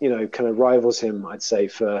 kind of rivals him, I'd say,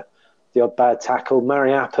 for the odd bad tackle.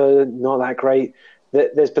 Mariappa, not that great.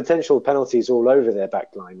 There's potential penalties all over their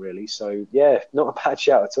back line, really. So, yeah, not a bad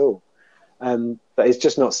shout at all. But it's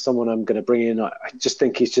just not someone I'm going to bring in. I just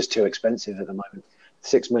think he's just too expensive at the moment.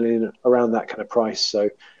 6 million, around that kind of price. So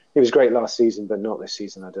he was great last season, but not this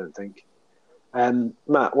season, I don't think.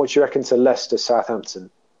 Matt, what do you reckon to Leicester Southampton?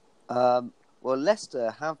 Well,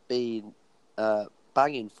 Leicester have been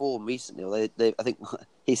banging form recently. They I think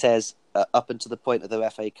he says up until the point of their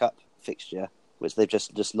FA Cup fixture, which they've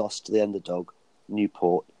just lost to the underdog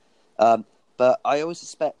Newport. But I'm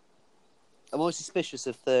always suspicious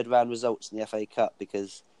of third round results in the FA Cup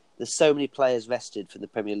because there's so many players rested from the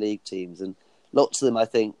Premier League teams, and lots of them, I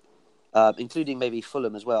think, including maybe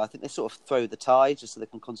Fulham as well. I think they sort of throw the tie just so they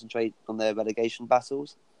can concentrate on their relegation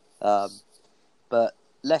battles. But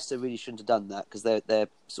Leicester really shouldn't have done that because they're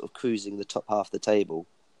sort of cruising the top half of the table.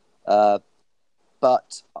 And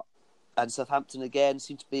Southampton again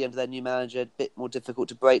seem to be under their new manager a bit more difficult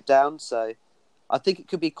to break down. So I think it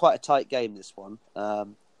could be quite a tight game, this one.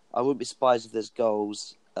 I wouldn't be surprised if there's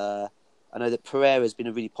goals. I know that Pereira has been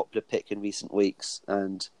a really popular pick in recent weeks,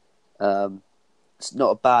 and it's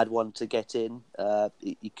not a bad one to get in.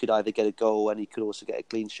 He could either get a goal and he could also get a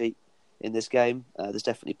clean sheet in this game. There's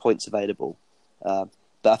definitely points available.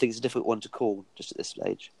 But I think it's a difficult one to call just at this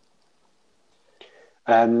stage.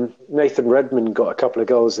 Nathan Redmond got a couple of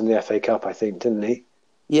goals in the FA Cup, I think, didn't he?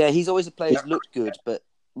 Yeah, he's always a player who's looked good, but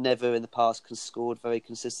never in the past scored very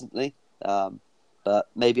consistently. But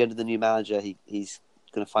maybe under the new manager, he's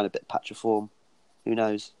going to find a bit of patch of form. Who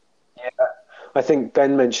knows? Yeah, I think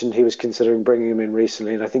Ben mentioned he was considering bringing him in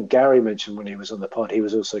recently, and I think Gary mentioned when he was on the pod he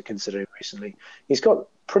was also considering recently. He's got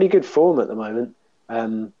pretty good form at the moment.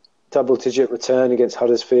 Double-digit return against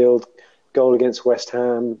Huddersfield, goal against West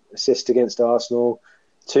Ham, assist against Arsenal,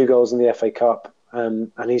 2 goals in the FA Cup,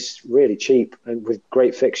 and he's really cheap and with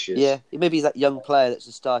great fixtures. Yeah, maybe he's that young player that's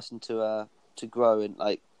just starting to grow and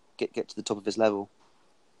get to the top of his level.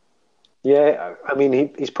 Yeah, I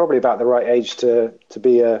mean he's probably about the right age to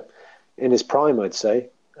be in his prime, I'd say.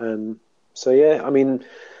 So yeah, I mean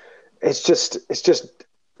it's just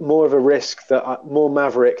more of a risk more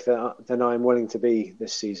maverick than I'm willing to be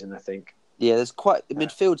this season, I think. Yeah,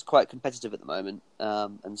 midfield's quite competitive at the moment,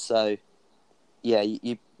 and so yeah,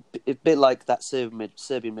 you a bit like that Serbian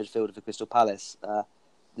midfielder for Crystal Palace.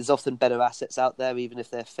 There's often better assets out there, even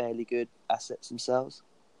if they're fairly good assets themselves.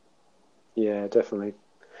 Yeah, definitely.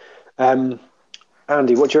 Andy,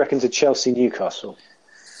 what do you reckon to Chelsea Newcastle?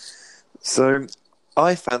 So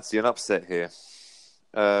I fancy an upset here.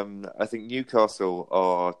 I think Newcastle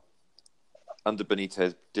are, under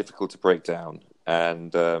Benitez, difficult to break down,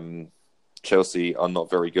 and Chelsea are not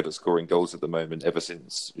very good at scoring goals at the moment, ever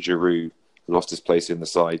since Giroud lost his place in the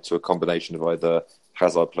side to a combination of either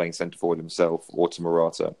Hazard playing centre-forward himself or to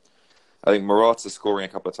Morata. I think Morata scoring a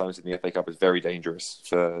couple of times in the FA Cup is very dangerous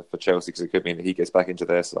for Chelsea because it could mean that he gets back into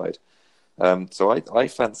their side. So I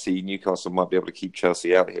fancy Newcastle might be able to keep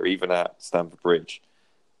Chelsea out here, even at Stamford Bridge,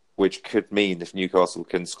 which could mean if Newcastle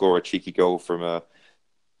can score a cheeky goal from a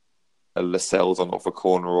Lascelles on off a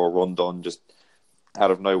corner or Rondon just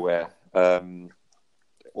out of nowhere,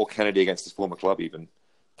 or Kennedy against his former club even,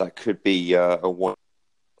 that could be a one.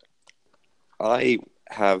 I've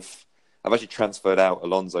actually transferred out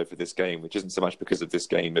Alonso for this game, which isn't so much because of this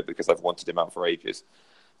game, but because I've wanted him out for ages.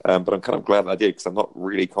 But I'm kind of glad I did because I'm not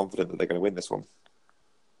really confident that they're going to win this one.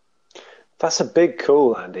 That's a big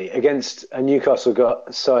call, Andy, against a Newcastle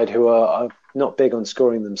side who are not big on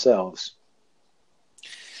scoring themselves.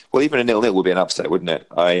 Well, even a 0-0 would be an upset, wouldn't it?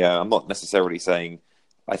 I'm not necessarily saying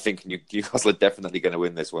I think Newcastle are definitely going to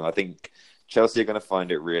win this one. I think Chelsea are going to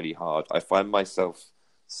find it really hard. I find myself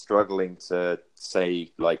struggling to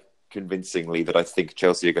say, convincingly that I think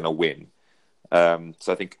Chelsea are going to win.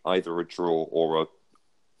 So I think either a draw or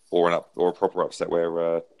a proper upset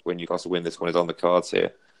where Newcastle win this one is on the cards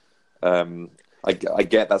here. I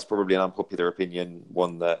get that's probably an unpopular opinion,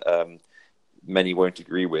 one that many won't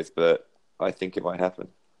agree with, but I think it might happen.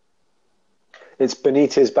 It's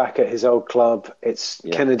Benitez back at his old club. It's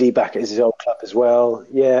Kennedy back at his old club as well.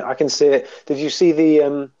 Yeah, I can see it. Did you see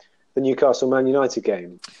the Newcastle Man United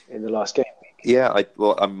game in the last game? Yeah,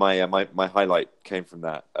 my highlight came from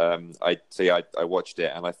that. I watched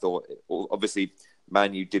it and I thought, obviously,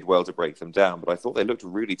 Man U did well to break them down, but I thought they looked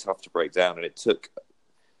really tough to break down, and it took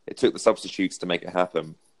the substitutes to make it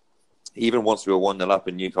happen. Even once we were 1-0 up,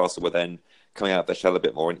 and Newcastle were then coming out of their shell a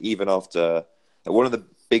bit more, and even after, one of the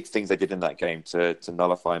big things they did in that game to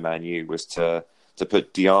nullify Man U was to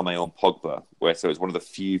put Diame on Pogba, so it's one of the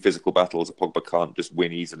few physical battles that Pogba can't just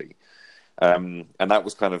win easily, and that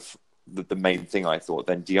was kind of the main thing, I thought.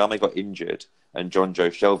 Then Diame got injured and John Joe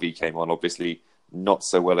Shelby came on, obviously not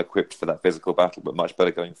so well equipped for that physical battle, but much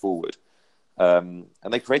better going forward. And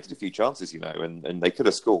they created a few chances, and they could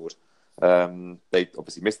have scored. They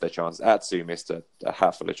obviously missed their chances. Atsu missed a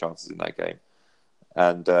handful of chances in that game.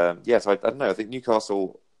 And so I don't know. I think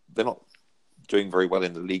Newcastle, they're not doing very well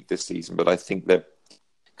in the league this season, but I think they're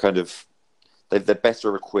they're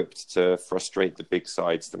better equipped to frustrate the big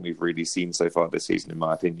sides than we've really seen so far this season, in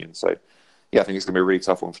my opinion. So, I think it's going to be a really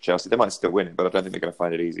tough one for Chelsea. They might still win it, but I don't think they're going to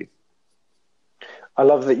find it easy. I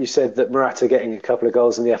love that you said that Morata getting a couple of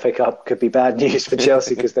goals in the FA Cup could be bad news for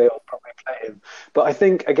Chelsea because they all probably play him. But I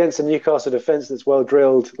think against a Newcastle defence that's well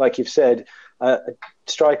drilled, like you've said, a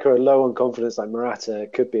striker low on confidence like Morata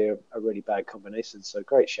could be a really bad combination. So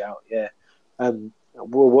great shout, yeah.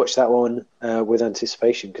 We'll watch that one with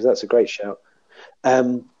anticipation because that's a great shout.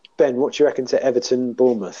 Ben, what do you reckon to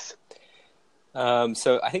Everton-Bournemouth?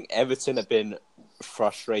 So I think Everton have been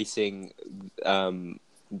frustrating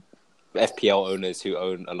FPL owners who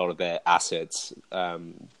own a lot of their assets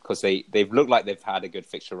because they've looked like they've had a good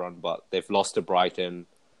fixture run, but they've lost to Brighton,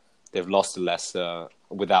 they've lost to Leicester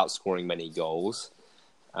without scoring many goals.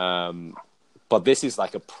 But this is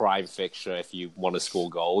like a prime fixture if you want to score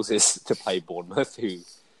goals, is to play Bournemouth, who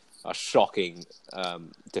are shocking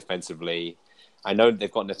defensively. I know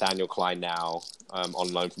they've got Nathaniel Klein now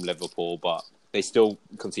on loan from Liverpool, but they still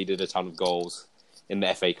conceded a ton of goals in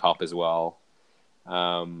the FA Cup as well.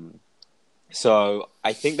 So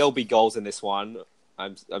I think there'll be goals in this one.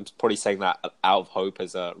 I'm probably saying that out of hope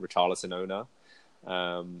as a Richarlison owner.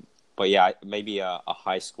 But yeah, maybe a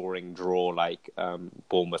high-scoring draw like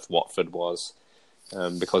Bournemouth-Watford was,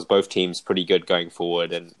 because both teams pretty good going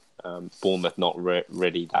forward, and Bournemouth not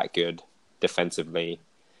really that good defensively.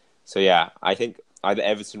 So yeah, I think either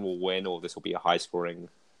Everton will win or this will be a high-scoring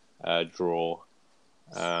draw.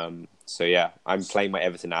 So yeah, I'm playing my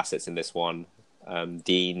Everton assets in this one.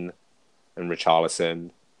 Dean and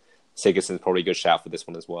Richarlison. Sigurdsson's probably a good shout for this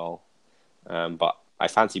one as well. But I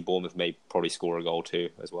fancy Bournemouth may probably score a goal too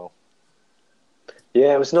as well.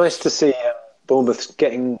 Yeah, it was nice to see Bournemouth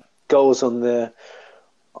getting goals on the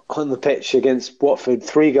pitch against Watford.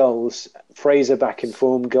 3 goals. Fraser back in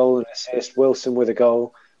form, goal and assist. Wilson with a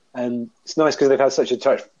goal. And it's nice because they've had such a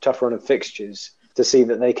tough run of fixtures to see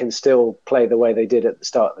that they can still play the way they did at the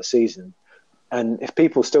start of the season. And if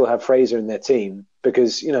people still have Fraser in their team,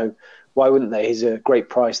 because, why wouldn't they? He's a great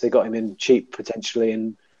price. They got him in cheap potentially.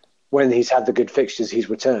 And when he's had the good fixtures, he's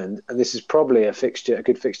returned. And this is probably a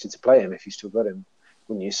good fixture to play him if you still got him,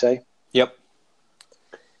 wouldn't you say? Yep.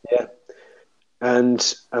 Yeah. And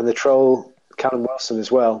the troll, Callum Wilson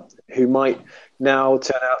as well, who might now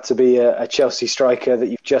turn out to be a Chelsea striker that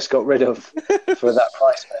you've just got rid of for that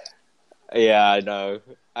price. Yeah, I know.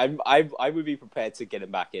 I would be prepared to get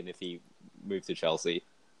him back in if he moved to Chelsea.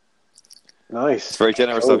 Nice. It's very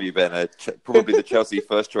generous of you, Ben. Probably the Chelsea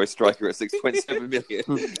first choice striker at 6.7 million.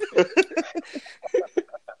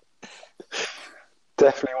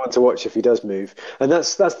 Definitely one to watch if he does move. And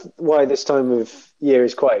that's why this time of year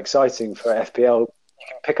is quite exciting for FPL. You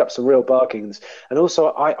can pick up some real bargains. And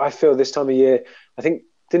also, I feel this time of year, I think,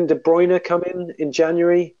 didn't De Bruyne come in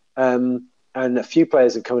January? And a few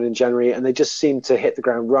players have come in January, and they just seem to hit the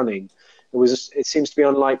ground running. It seems to be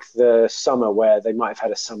unlike the summer where they might have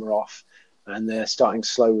had a summer off and they're starting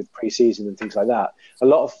slow with pre-season and things like that. A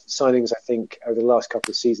lot of signings, I think, over the last couple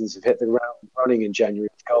of seasons have hit the ground running in January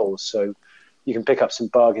with goals. So you can pick up some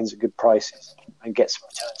bargains at good prices and get some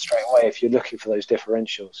returns straight away if you're looking for those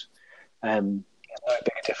differentials. No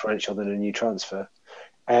bigger differential than a new transfer.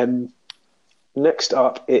 Next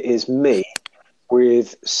up, it is me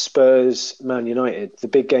with Spurs Man United, the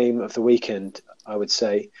big game of the weekend, I would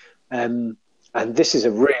say. And this is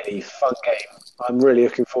a really fun game. I'm really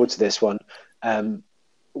looking forward to this one.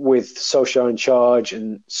 With Solskjaer in charge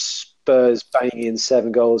and Spurs banging in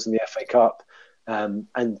 7 goals in the FA Cup,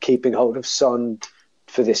 and keeping hold of Son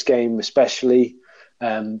for this game especially.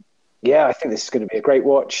 I think this is going to be a great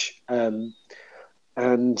watch. And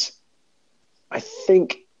I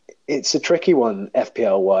think it's a tricky one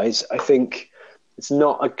FPL wise. I think it's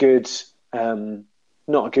not a good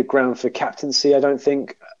ground for captaincy. I don't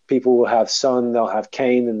think people will have Son, they'll have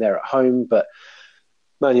Kane, and they're at home. But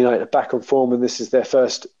Man United are back on form, and this is their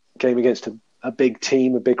first game against a big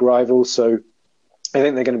team, a big rival. So I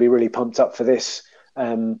think they're going to be really pumped up for this.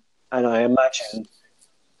 And I imagine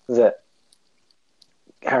that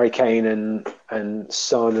Harry Kane and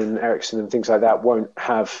Son and Eriksen and things like that won't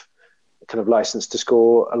have kind of license to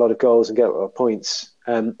score a lot of goals and get a lot of points.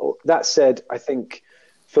 That said, I think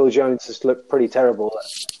Phil Jones has looked pretty terrible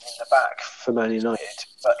in the back for Man United,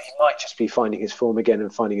 but he might just be finding his form again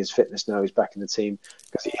and finding his fitness now he's back in the team,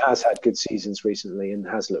 because he has had good seasons recently and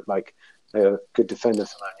has looked like a good defender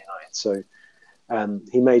for Man United. So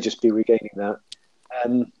he may just be regaining that.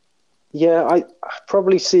 I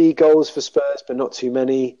probably see goals for Spurs, but not too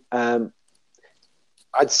many.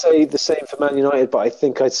 I'd say the same for Man United, but I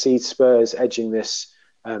think I'd see Spurs edging this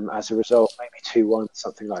as a result, maybe 2-1,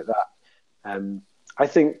 something like that. I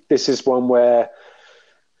think this is one where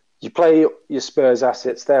you play your Spurs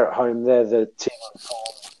assets. They're at home. They're the team on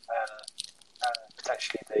form, and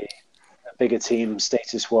potentially the bigger team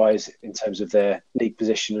status-wise in terms of their league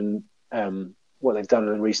position and what they've done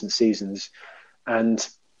in recent seasons. And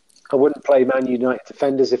I wouldn't play Man United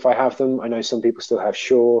defenders if I have them. I know some people still have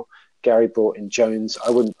Shaw. Gary brought in Jones. I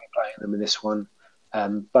wouldn't be playing them in this one.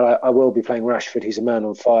 But I will be playing Rashford. He's a man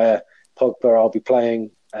on fire. Pogba I'll be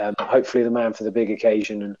playing. Hopefully the man for the big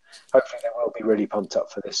occasion. And hopefully they will be really pumped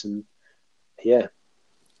up for this. And yeah.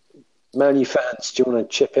 Man U fans, do you want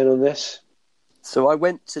to chip in on this? So I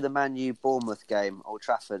went to the Man U Bournemouth game, Old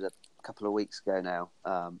Trafford, a couple of weeks ago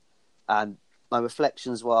now. And my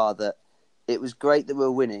reflections were that it was great that we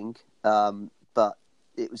were winning, but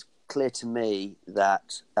it was clear to me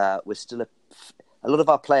that we're still a lot of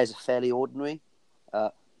our players are fairly ordinary.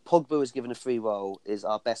 Pogba was given a free role, is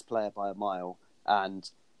our best player by a mile, and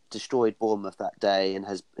destroyed Bournemouth that day and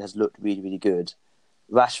has looked really, really good.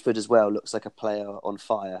 Rashford as well looks like a player on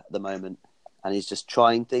fire at the moment, and he's just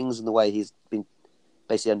trying things in the way he's been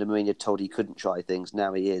basically under Mourinho told he couldn't try things.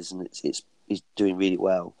 Now he is, and he's doing really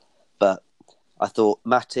well. But I thought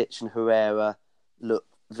Matic and Herrera look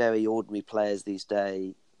very ordinary players these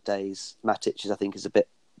days. Matic I think is a bit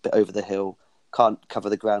over the hill, can't cover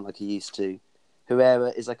the ground like he used to. Herrera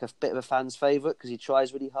is like a bit of a fan's favourite because he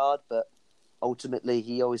tries really hard, but ultimately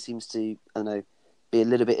he always seems to, be a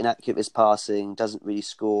little bit inaccurate with his passing, doesn't really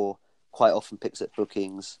score, quite often picks up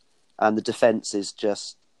bookings, and the defence is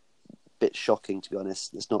just a bit shocking, to be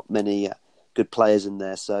honest. There's not many good players in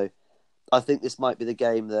there, so I think this might be the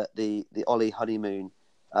game that the Ollie honeymoon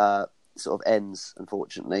sort of ends,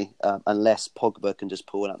 unfortunately, unless Pogba can just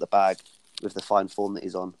pull one out the bag with the fine form that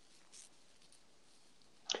he's on.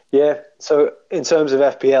 Yeah, so in terms of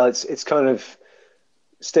FPL, it's kind of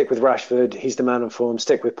stick with Rashford. He's the man on form.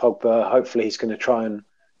 Stick with Pogba. Hopefully he's going to try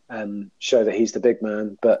and show that he's the big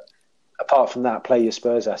man. But apart from that, play your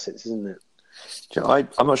Spurs assets, isn't it?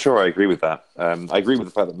 I'm not sure I agree with that. I agree with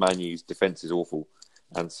the fact that Man U's defence is awful.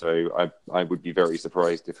 And so I would be very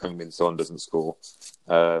surprised if Heung-min Son doesn't score.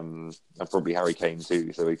 And probably Harry Kane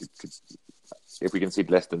too. So if we concede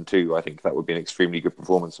less than 2, I think that would be an extremely good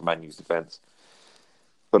performance from Man U's defence.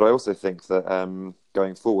 But I also think that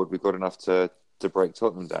going forward, we've got enough to break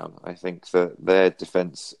Tottenham down. I think that their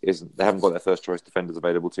defence they haven't got their first choice defenders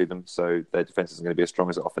available to them, so their defence isn't going to be as strong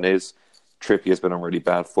as it often is. Trippier's been on really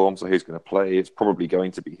bad form, so who's going to play? It's probably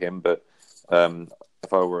going to be him, but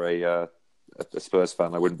if I were a Spurs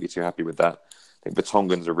fan, I wouldn't be too happy with that. I think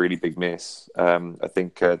Vertonghen's a really big miss. I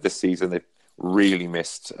think this season they've really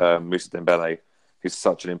missed Moussa Dembele, who's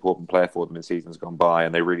such an important player for them in seasons gone by,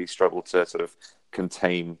 and they really struggled to sort of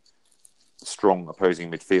contain strong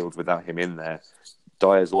opposing midfield without him in there.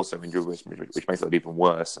 Dyer's also injured, which makes it even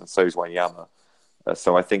worse, and so is Wanyama.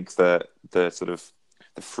 So I think the sort of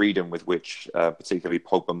the freedom with which particularly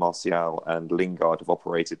Pogba, Martial and Lingard have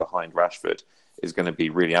operated behind Rashford is going to be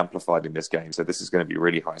really amplified in this game. So this is going to be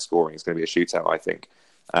really high scoring. It's going to be a shootout, I think.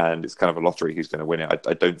 And it's kind of a lottery who's going to win it.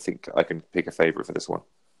 I don't think I can pick a favourite for this one.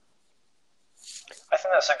 I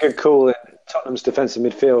think that's a good call in Tottenham's defensive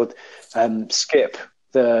midfield. Skip,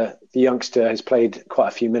 the youngster, has played quite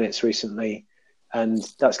a few minutes recently, and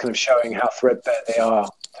that's kind of showing how threadbare they are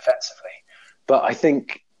defensively. But I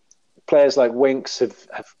think players like Winks have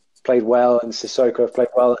played well, and Sissoko have played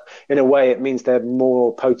well. In a way, it means they're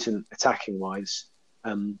more potent attacking-wise,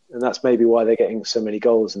 and that's maybe why they're getting so many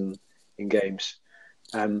goals in games.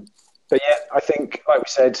 But yeah, I think, like we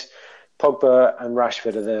said, Pogba and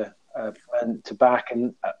Rashford are the men to back,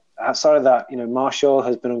 and outside of that, Martial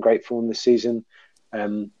has been on great form this season.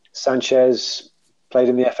 Sanchez played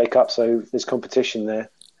in the FA Cup, so there's competition there.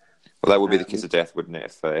 Well, that would be the kiss of death, wouldn't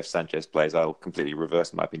it? If Sanchez plays, I'll completely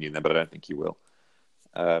reverse my opinion there, but I don't think he will.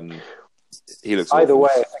 He looks Either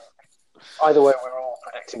awful. way, we're all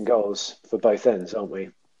predicting goals for both ends, aren't we?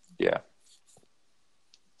 Yeah.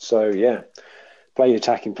 So yeah, play your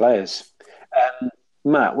attacking players.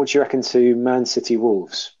 Matt, what do you reckon to Man City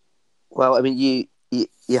Wolves? Well, I mean,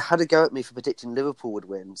 you had a go at me for predicting Liverpool would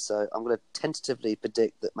win, so I'm going to tentatively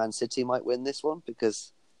predict that Man City might win this one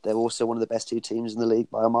because they're also one of the best two teams in the league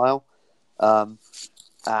by a mile.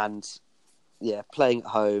 And yeah, playing at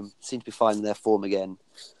home, seem to be finding their form again.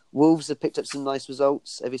 Wolves have picked up some nice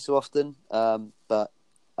results every so often, but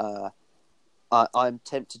I'm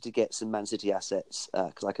tempted to get some Man City assets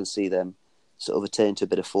because I can see them sort of return to a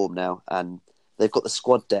bit of form now, and they've got the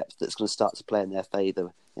squad depth that's going to start to play in their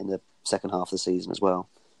favour in the second half of the season as well.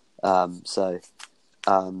 So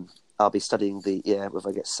I'll be studying whether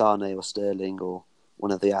I get Sane or Sterling or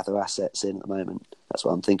one of the other assets in at the moment. That's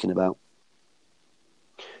what I'm thinking about.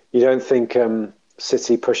 You don't think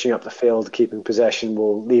City pushing up the field, keeping possession,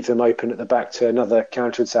 will leave them open at the back to another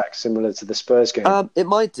counter-attack similar to the Spurs game? It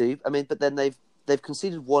might do. I mean, but then they've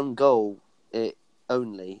conceded one goal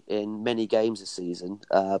only in many games this season,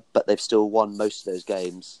 but they've still won most of those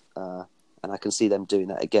games, and I can see them doing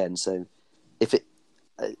that again. So,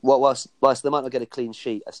 whilst they might not get a clean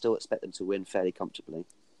sheet, I still expect them to win fairly comfortably.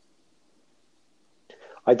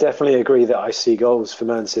 I definitely agree that I see goals for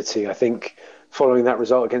Man City. I think following that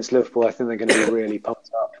result against Liverpool, I think they're going to be really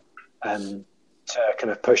pumped up to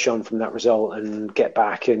kind of push on from that result and get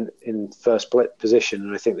back in first position.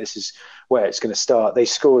 And I think this is where it's going to start. They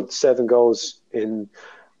scored 7 goals in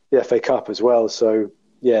the FA Cup as well. So,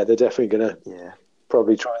 yeah, they're definitely going to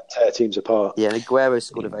probably try and tear teams apart. Yeah, and Aguero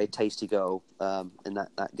scored a very tasty goal in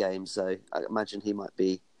that game. So I imagine he might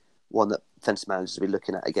be one that defensive managers will be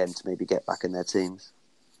looking at again to maybe get back in their teams.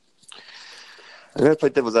 I'm going to play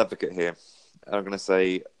devil's advocate here. I'm going to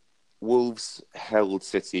say Wolves held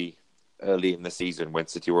City early in the season when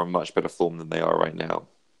City were in much better form than they are right now.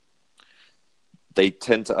 They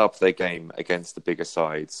tend to up their game against the bigger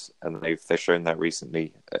sides, and they've shown that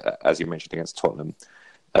recently, as you mentioned, against Tottenham.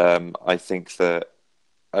 I think that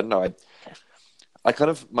I don't know. I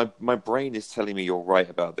kind of my brain is telling me you're right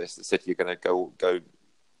about this. That City are going to go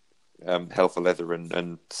hell for leather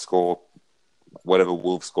and score whatever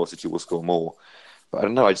Wolves score. City will score more. But I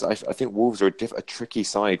don't know. I think Wolves are a tricky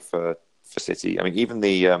side for City. I mean, even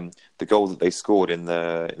the goal that they scored in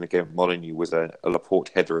the game at Molineux was a Laporte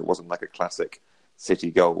header. It wasn't like a classic City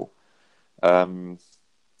goal. I don't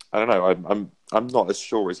know. I'm not as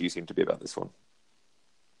sure as you seem to be about this one.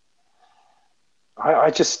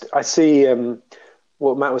 I see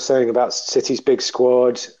what Matt was saying about City's big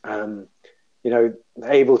squad.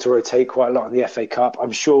 Able to rotate quite a lot in the FA Cup.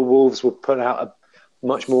 I'm sure Wolves will put out a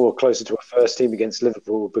much more closer to a first team against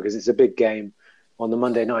Liverpool because it's a big game on the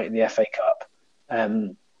Monday night in the FA Cup.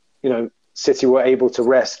 City were able to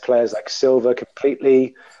rest players like Silva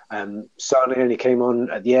completely. Sane only came on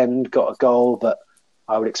at the end, got a goal, but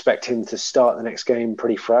I would expect him to start the next game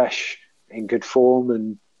pretty fresh, in good form.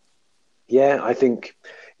 And yeah, I think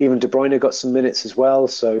even De Bruyne got some minutes as well.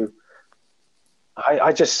 So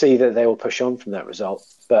I just see that they will push on from that result.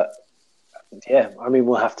 But yeah, I mean,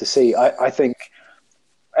 we'll have to see. I think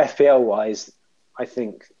FPL-wise, I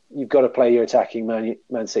think you've got to play your attacking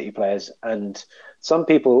Man City players. And some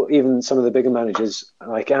people, even some of the bigger managers,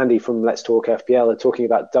 like Andy from Let's Talk FPL, are talking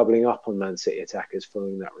about doubling up on Man City attackers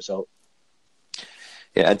following that result.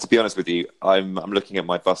 Yeah, and to be honest with you, I'm looking at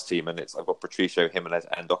my bus team, and I've got Patricio, Jimenez,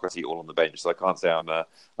 and Doherty all on the bench, so I can't say I'm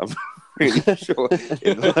really sure.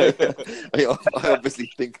 I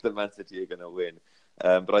obviously think that Man City are going to win,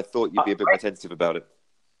 but I thought you'd be a bit more tentative about it.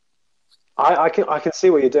 I can see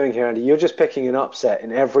what you're doing here, Andy. You're just picking an upset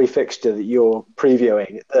in every fixture that you're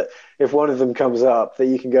previewing. That if one of them comes up, that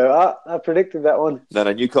you can go, I predicted that one. No,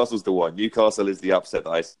 Newcastle's the one. Newcastle is the upset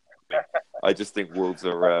that I just think Wolves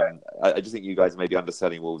are. I just think you guys may be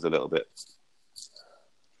underselling Wolves a little bit.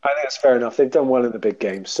 I think that's fair enough. They've done well in the big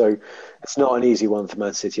games, so it's not an easy one for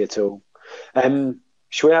Man City at all.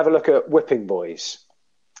 Should we have a look at whipping boys?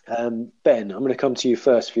 Ben, I'm going to come to you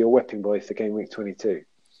first for your whipping boy for game week 22.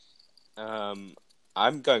 I'm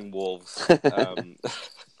going Wolves.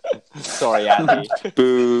 Sorry, Andy.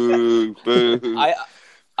 Boo, boo.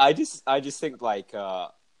 I just think like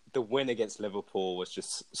the win against Liverpool was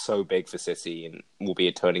just so big for City and will be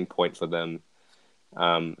a turning point for them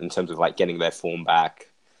in terms of like getting their form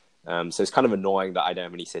back. So it's kind of annoying that I don't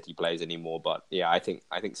have any City players anymore. But yeah, I think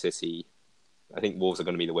Wolves are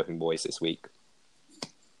going to be the whipping boys this week.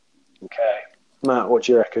 Okay, Matt, what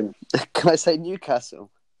do you reckon? Can I say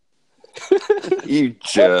Newcastle? You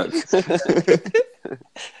jerk. Do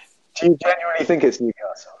Do you genuinely think it's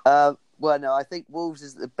Newcastle? Well, no, I think Wolves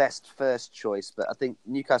is the best first choice, but I think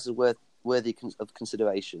Newcastle's worthy of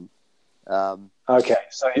consideration. Okay,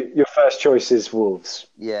 so your first choice is Wolves.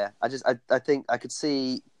 Yeah, I think I could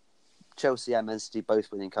see Chelsea and Man City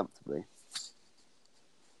both winning comfortably.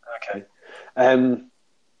 Okay. I'm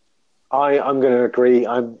going to agree.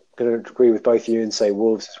 I'm going to agree with both of you and say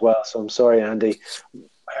Wolves as well. So I'm sorry, Andy. Who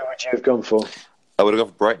would you have gone for? I would have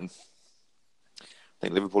gone for Brighton. I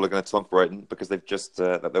think Liverpool are going to tonk Brighton because they've just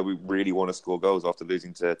they really want to score goals after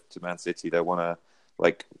losing to Man City. They want to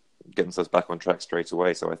get themselves back on track straight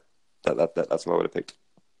away. So that's what I would have picked.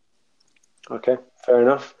 Okay, fair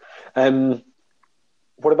enough.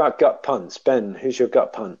 What about gut punts, Ben? Who's your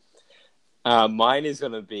gut punt? Mine is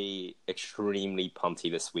going to be extremely punty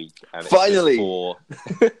this week. And Finally!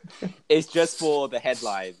 It's just for the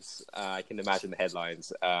headlines. I can imagine the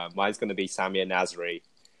headlines. Mine's going to be Samir Nasri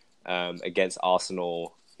against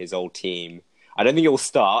Arsenal, his old team. I don't think he'll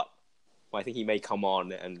start, but I think he may come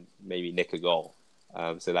on and maybe nick a goal.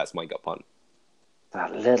 So that's my gut punt.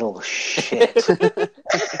 That little shit. I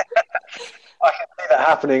can see that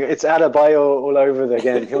happening. It's Adebayo all over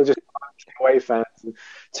again. He'll just away fans and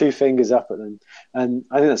 2 fingers up at them. And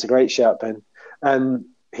I think that's a great shout, Ben.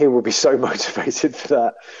 He will be so motivated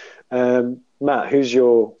for that. Matt, who's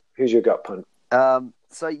your gut punt?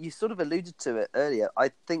 So you sort of alluded to it earlier.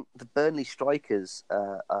 I think the Burnley strikers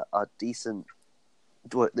are decent.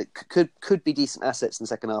 They could be decent assets in the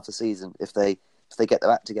second half of the season if they get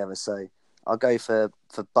their act together. So I'll go for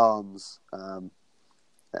Barnes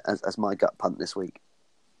as my gut punt this week.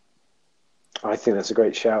 I think that's a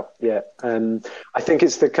great shout. Yeah, I think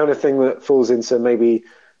it's the kind of thing that falls into maybe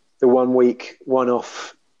the 1 week,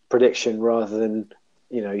 one-off prediction rather than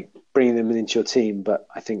bringing them into your team. But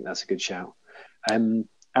I think that's a good shout. Andy,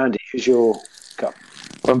 who's your gut?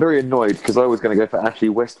 Well, I'm very annoyed because I was going to go for Ashley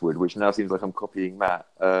Westwood, which now seems like I'm copying Matt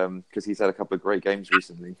because he's had a couple of great games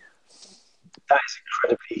recently. That is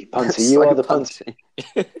incredibly punty. You are the punty.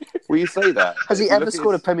 Will you say that? Has he ever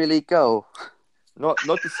scored a Premier League goal? Not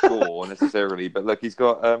to score necessarily, but look, he's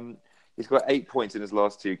got 8 points in his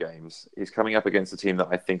last 2 games. He's coming up against a team that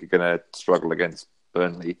I think are going to struggle against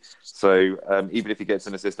Burnley. So even if he gets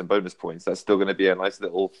an assist and bonus points, that's still going to be a nice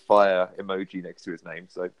little fire emoji next to his name.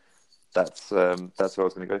 So that's what I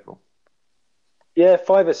was going to go for. Yeah,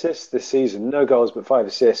 5 assists this season. No goals, but 5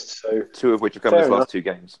 assists. So 2 of which have come in his last 2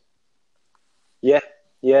 games. Yeah.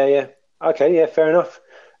 Okay, yeah, fair enough.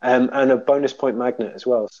 And a bonus point magnet as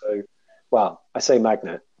well. So, well, I say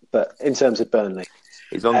magnet, but in terms of Burnley,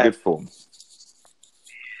 he's on good form.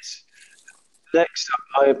 Yes. Next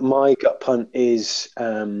up, my gut punt is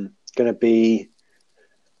going to be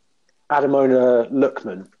Ademola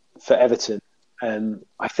Lookman for Everton.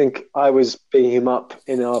 I think I was bigging him up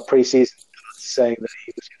in our pre-season, saying that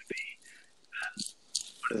he was going to be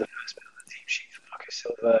one of the first men on the team sheet for Marcus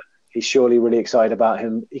Silva. He's surely really excited about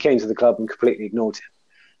him. He came to the club and completely ignored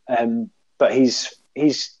him. But he's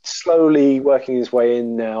slowly working his way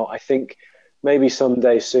in now. I think maybe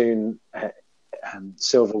someday soon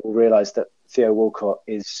Silva will realise that Theo Walcott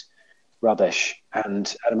is rubbish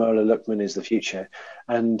and Ademola Lookman is the future.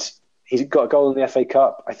 And he's got a goal in the FA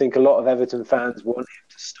Cup. I think a lot of Everton fans want him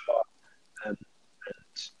to start. And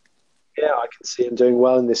yeah, I can see him doing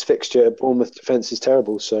well in this fixture. Bournemouth defence is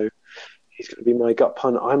terrible, so he's going to be my gut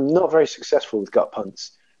punt. I'm not very successful with gut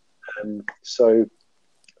punts, so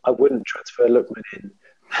I wouldn't transfer Lookman in.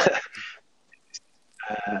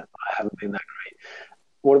 I haven't been that great.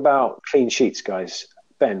 What about clean sheets, guys?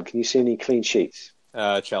 Ben, can you see any clean sheets?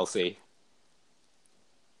 Chelsea.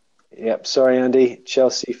 Yep, sorry, Andy.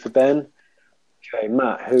 Chelsea for Ben. Okay,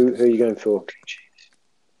 Matt, who are you going for clean sheets?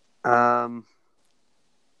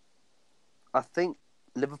 I think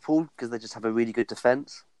Liverpool, because they just have a really good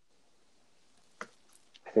defence. I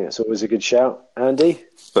think that's always a good shout. Andy?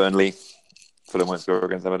 Burnley. Fulham won't score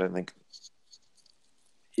against them, I don't think.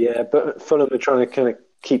 Yeah, but Fulham are trying to kind of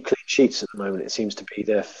keep clean sheets at the moment. It seems to be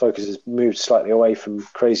their focus has moved slightly away from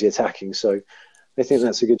crazy attacking, so I think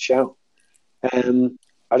that's a good shout.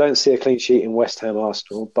 I don't see a clean sheet in West Ham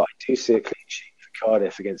Arsenal, but I do see a clean sheet for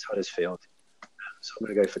Cardiff against Huddersfield. So I'm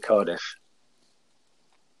going to go for Cardiff.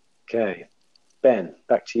 Okay. Ben,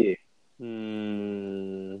 back to you.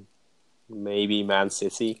 Maybe Man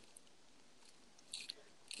City.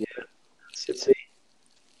 Yeah, Man City.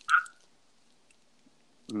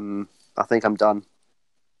 I think I'm done.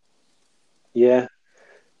 Yeah.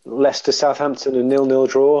 Leicester, Southampton, a 0-0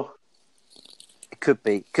 draw. It could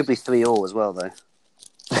be 3-3 as well, though.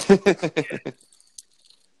 Yeah.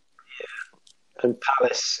 And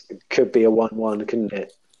Palace could be a 1-1, couldn't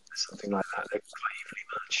it? Something like that. They're quite evenly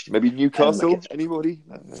matched. Maybe Newcastle? Like Anybody?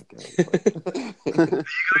 No, okay.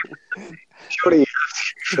 surely you have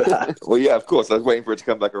to go for that. Well, yeah, of course. I was waiting for it to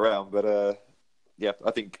come back around, but yeah,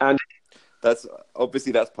 I think And that's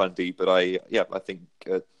punty. But I think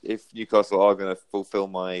if Newcastle are going to fulfil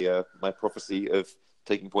my my prophecy of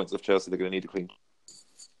taking points off Chelsea, they're going to need a clean.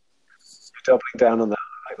 doubling down on that,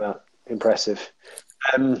 I like that. Impressive.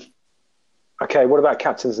 Okay, what about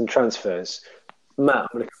captains and transfers? Matt, I'm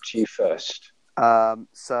going to come to you first.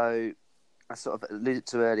 So I sort of alluded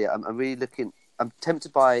to earlier. I'm really looking. I'm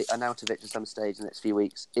tempted by Arnautovic at some stage in the next few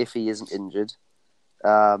weeks if he isn't injured.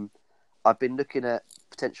 I've been looking at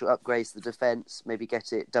potential upgrades to the defence. Maybe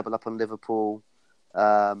get it double up on Liverpool,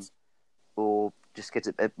 or just get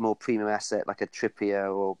a more premium asset like a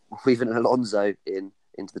Trippier or even an Alonso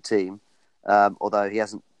into the team. Although he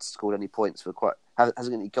hasn't scored any points hasn't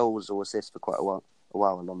got any goals or assists for quite a while.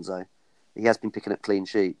 Alonso, he has been picking up clean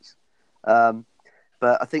sheets. But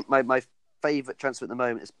I think my favourite transfer at the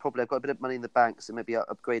moment is probably I've got a bit of money in the bank, so maybe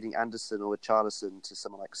upgrading Anderson or Richarlison to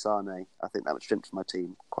someone like Sane. I think that would strengthen my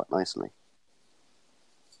team quite nicely.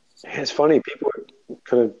 It's funny, people are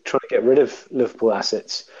kind of trying to get rid of Liverpool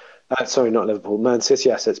assets. Sorry, not Liverpool, Man City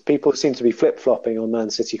assets. People seem to be flip-flopping on Man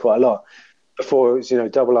City quite a lot. Before it was,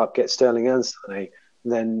 double up, get Sterling and Sane,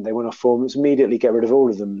 and then they went off form. It was immediately get rid of all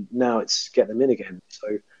of them. Now it's get them in again.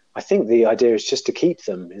 So I think the idea is just to keep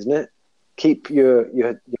them, isn't it? Keep your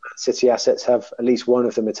Man City assets, have at least one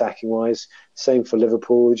of them attacking wise. Same for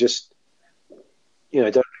Liverpool. Just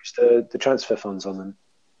don't lose the transfer funds on them.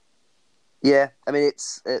 Yeah, I mean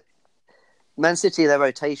Man City, their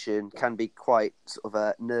rotation can be quite sort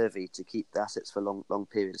of nervy to keep the assets for a long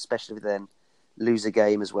period, especially if they then lose a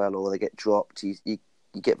game as well or they get dropped. You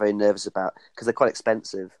get very nervous about because they're quite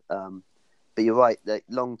expensive. But you're right that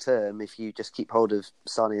long term, if you just keep hold of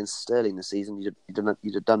Sane and Sterling this season, you'd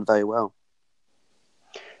have done very well.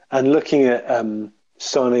 And looking at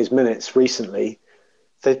Sane's minutes recently,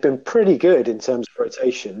 they've been pretty good in terms of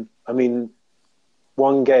rotation. I mean,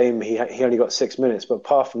 one game he only got 6 minutes, but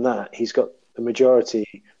apart from that, he's got the majority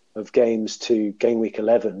of games to game week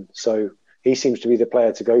 11. So he seems to be the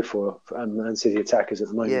player to go for Man City attackers at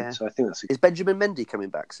the moment. Yeah. So I think that's Is Benjamin Mendy coming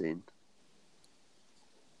back soon?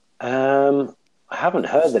 I haven't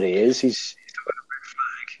heard that he is. He's still got a red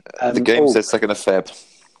flag. The game says 2nd of Feb.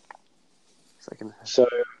 So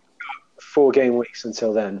 4 game weeks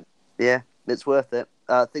until then. Yeah, it's worth it.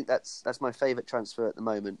 I think that's my favourite transfer at the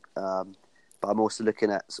moment. But I'm also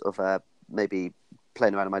looking at sort of maybe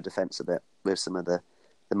playing around in my defence a bit with some of the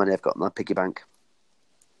money I've got in my piggy bank.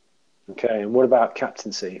 Okay, and what about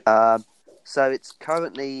captaincy? So it's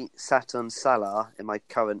currently sat on Salah in my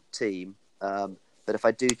current team. But if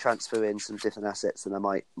I do transfer in some different assets, then I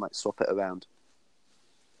might swap it around.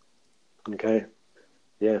 Okay,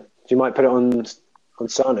 yeah. You might put it on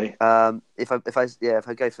Sane. If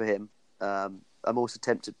I go for him, I'm also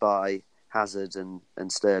tempted by Hazard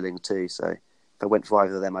and Sterling too. So if I went for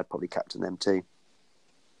either of them, I'd probably captain them too.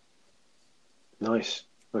 Nice.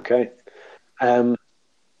 Okay.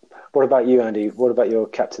 What about you, Andy? What about your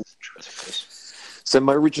captain's transfers? So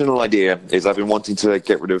my original idea is I've been wanting to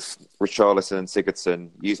get rid of Richarlison and Sigurdsson,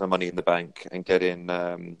 use my money in the bank, and get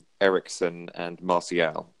in Eriksen and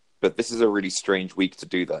Martial. But this is a really strange week to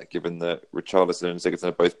do that, given that Richarlison and Sigurdsson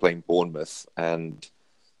are both playing Bournemouth, and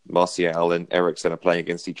Martial and Eriksen are playing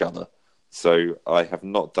against each other. So I have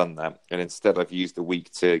not done that, and instead I've used the week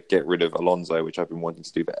to get rid of Alonso, which I've been wanting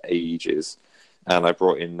to do for ages. And I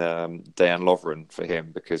brought in Dejan Lovren for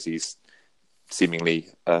him because he's seemingly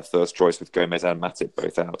first choice with Gomez and Matip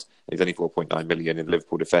both out. He's only 4.9 million in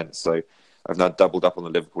Liverpool defence, so I've now doubled up on the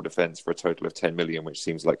Liverpool defence for a total of 10 million, which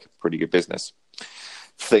seems like pretty good business.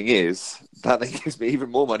 Thing is, that then gives me even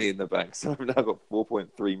more money in the bank, so I've now got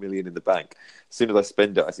 4.3 million in the bank. As soon as I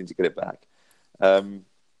spend it, I seem to get it back.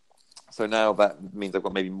 So now that means I've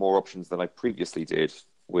got maybe more options than I previously did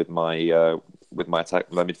with my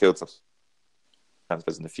attack, my midfield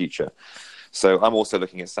transfers in the future. So I'm also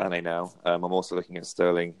looking at Sane now. I'm also looking at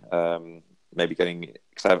Sterling, maybe getting,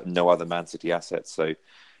 because I have no other Man City assets. So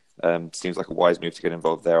seems like a wise move to get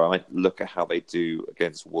involved there. I might look at how they do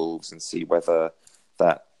against Wolves and see whether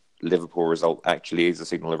that Liverpool result actually is a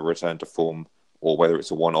signal of a return to form or whether it's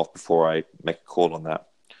a one-off before I make a call on that.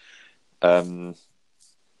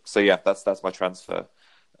 So yeah, that's my transfer.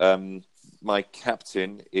 My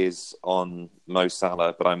captain is on Mo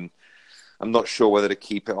Salah, but I'm not sure whether to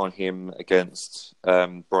keep it on him against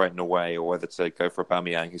Brighton away or whether to go for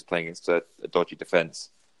Aubameyang, who's playing against a dodgy defence.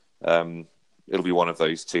 It'll be one of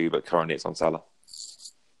those two, but currently it's on Salah.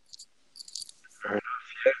 Fair enough,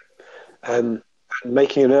 yeah.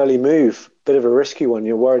 Making an early move, bit of a risky one.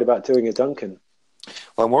 You're worried about doing a Duncan.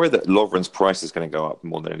 I'm worried that Lovren's price is going to go up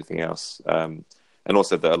more than anything else, and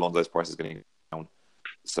also that Alonso's price is going to go down.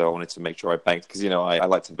 So I wanted to make sure I banked because I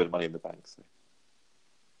like to put money in the bank. So.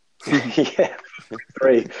 Yeah,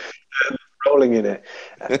 three rolling in it.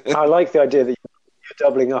 I like the idea that you're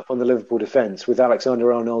doubling up on the Liverpool defence with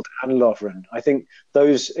Alexander-Arnold and Lovren. I think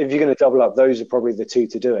those, if you're going to double up, those are probably the two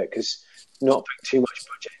to do it because not putting too much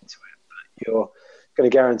budget into it, but you're going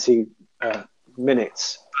to guarantee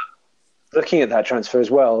minutes. But looking at that transfer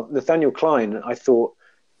as well, Nathaniel Klein, I thought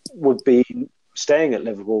would be staying at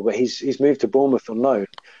Liverpool, but he's moved to Bournemouth on loan,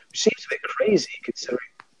 which seems a bit crazy considering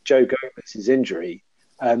Joe Gomez's injury.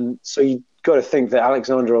 So you've got to think that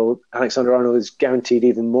Alexander-Arnold is guaranteed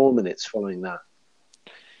even more minutes following that.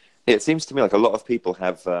 It seems to me like a lot of people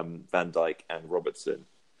have Van Dijk and Robertson,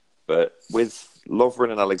 but with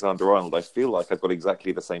Lovren and Alexander-Arnold, I feel like I've got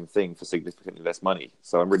exactly the same thing for significantly less money.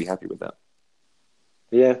 So I'm really happy with that.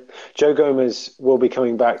 Yeah. Joe Gomez will be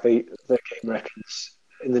coming back, the game reckons,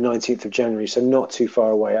 in the 19th of January, so not too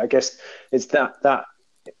far away. I guess it's that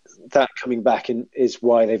coming back is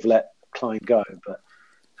why they've let Klein go. But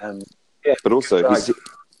But also,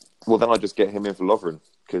 then I just get him in for Lovren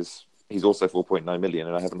because he's also 4.9 million,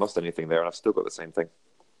 and I haven't lost anything there, and I've still got the same thing.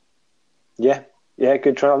 Yeah,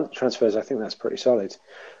 good transfers. I think that's pretty solid.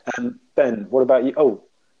 Ben, what about you? Oh,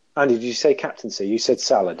 Andy, did you say captaincy? You said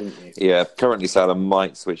Salah, didn't you? Yeah, currently Salah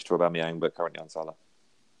might switch to Aubameyang, but currently on Salah.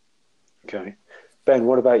 Okay. Ben,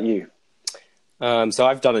 what about you? So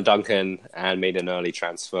I've done a Duncan and made an early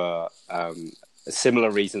transfer.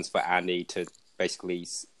 Similar reasons for Andy to basically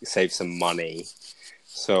save some money.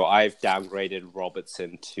 So I've downgraded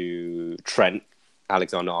Robertson to Trent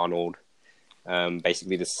Alexander-Arnold,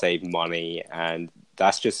 basically to save money, and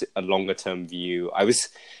that's just a longer-term view. I was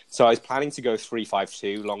planning to go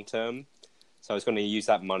 3-5-2 long-term, so I was going to use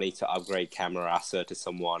that money to upgrade Camarasa to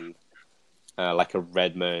someone like a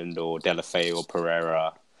Redmond or Delafeu or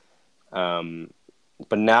Pereira.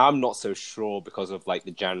 But now I'm not so sure because of like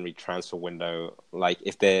the January transfer window. Like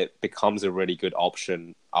if there becomes a really good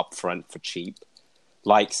option up front for cheap,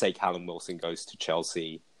 like say Callum Wilson goes to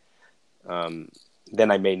Chelsea,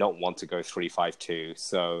 then I may not want to go 3-5-2.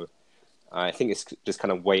 So I think it's just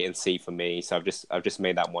kind of wait and see for me. So I've just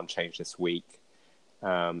made that one change this week,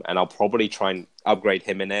 and I'll probably try and upgrade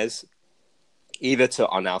Jimenez either to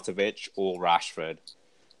Arnautovic or Rashford.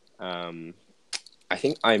 I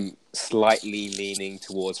think I'm slightly leaning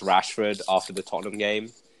towards Rashford after the Tottenham game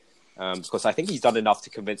because I think he's done enough to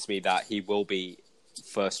convince me that he will be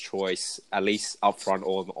first choice, at least up front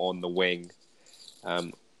or on the wing,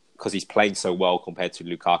 because he's playing so well compared to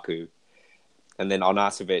Lukaku. And then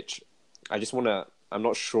Arnautovic, I'm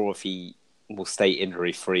not sure if he will stay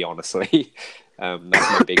injury-free, honestly. That's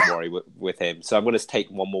my big worry with him. So I'm going to take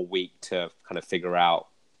one more week to kind of figure out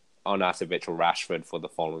Arnautovic or Rashford for the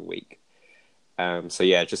following week.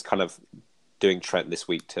 Just kind of doing Trent this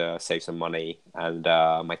week to save some money, and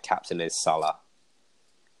my captain is Salah.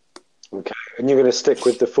 Okay, and you're going to stick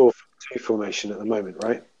with the 4-2 formation at the moment,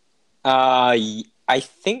 right? I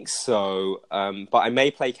think so, but I may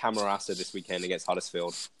play Camarasa this weekend against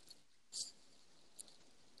Huddersfield.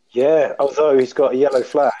 Yeah, although he's got a yellow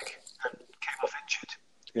flag and came off injured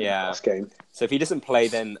in the last game. So if he doesn't play,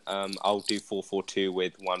 then I'll do 4-4-2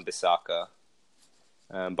 with Wan-Bissaka.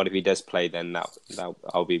 But if he does play, then that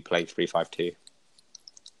I'll be playing 3-5-2.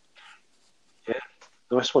 Yeah,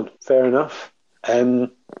 nice one. Fair enough.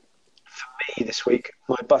 For me this week,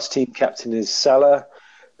 my bus team captain is Salah,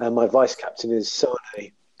 and my vice captain is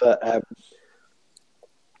Sane. But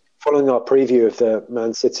following our preview of the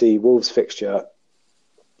Man City Wolves fixture,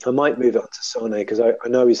 I might move on to Sane because I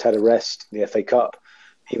know he's had a rest in the FA Cup.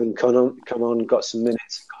 Even come on, got some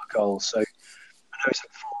minutes, got a goal. So I know he's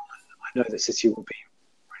up form, and I know that City will be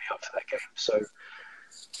really up for that game. So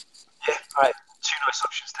yeah, two nice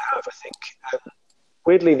options to have, I think.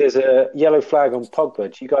 Weirdly, there's a yellow flag on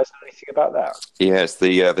Pogba. Do you guys know anything about that? Yeah, it's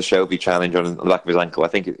the Shelby challenge on the back of his ankle. I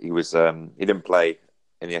think he didn't play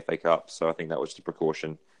in the FA Cup, so I think that was just a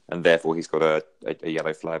precaution, and therefore he's got a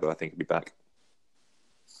yellow flag. But I think he'll be back.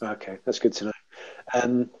 Okay, that's good to know.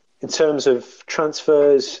 In terms of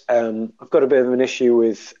transfers, I've got a bit of an issue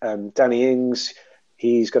with Danny Ings.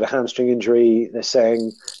 He's got a hamstring injury. They're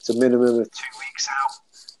saying it's a minimum of 2 weeks out.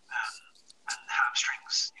 And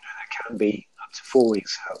hamstrings, they can be up to 4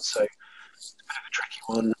 weeks out. So it's a bit of a tricky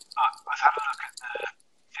one. I've had a look at the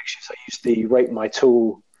fixtures. I used the Rate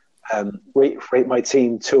My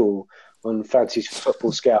Team tool on Fantasy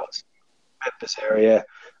Football Scouts members area.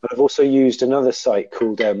 And I've also used another site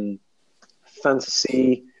called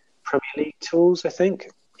Fantasy Premier League Tools, I think.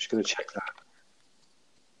 I'm just going to check that.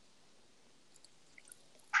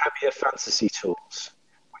 Premier Fantasy Tools.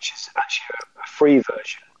 which is actually a free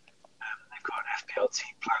version. They've got an FPL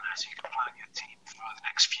team planner, so you can plan your team for the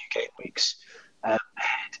next few game weeks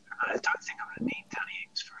ahead. And I don't think I'm going to need Danny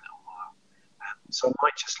Ings for a little while. So I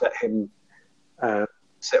might just let him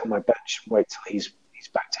sit on my bench and wait till he's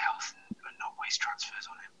back to health and not waste transfers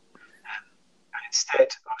on him. And instead,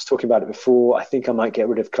 I was talking about it before, I think I might get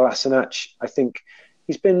rid of Kolasinac. I think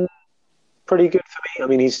he's been pretty good for me. I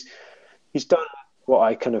mean, he's done what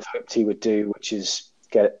I kind of hoped he would do, which is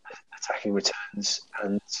get attacking returns.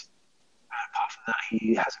 And apart from that,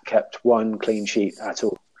 he hasn't kept one clean sheet at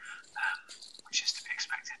all, which is to be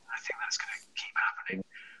expected. And I think that's going to keep happening.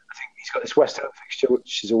 I think he's got this West Ham fixture,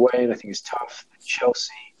 which is away, and I think is tough. And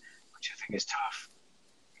Chelsea, which I think is tough.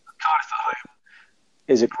 Cardiff at home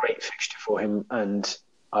is a great fixture for him, and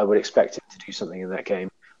I would expect him to do something in that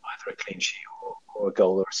game, either a clean sheet or a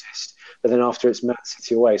goal or assist. But then after it's Man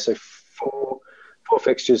City away, so four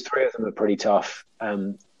fixtures, 3 of them are pretty tough.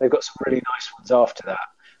 They've got some really nice ones after that.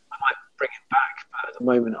 I might bring him back, but at the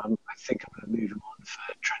moment I think I'm going to move him on for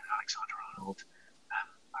Trent Alexander-Arnold.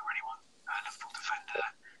 I really want a Liverpool defender.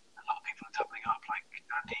 A lot of people are doubling up like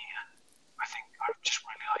Andy, and I think I just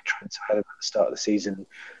really like Trent. I had him at the start of the season.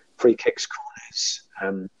 Free kicks, corners.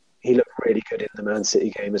 He looked really good in the Man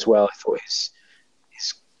City game as well. I thought his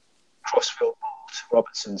crossfield ball to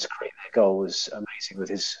Robertson to create their goal was amazing with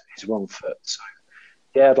his wrong foot. So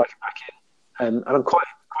yeah, I'd like him back in. And I'm quite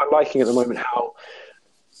liking at the moment how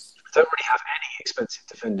I don't really have any expensive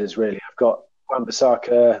defenders really. I've got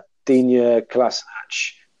Wan-Bissaka, Digne,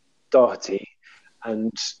 Kolasinac, Doherty,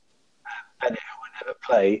 and Bennett, who I never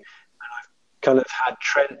play. Kind of had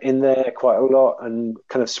Trent in there quite a lot, and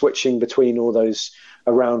kind of switching between all those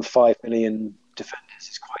around 5 million defenders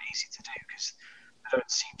is quite easy to do because they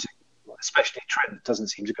don't seem to, especially Trent, doesn't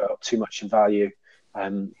seem to go up too much in value.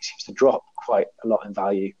 He seems to drop quite a lot in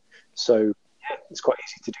value. So yeah, it's quite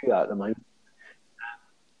easy to do that at the moment.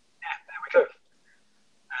 There we go.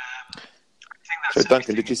 I think that's so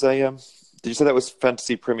Duncan, did you say that was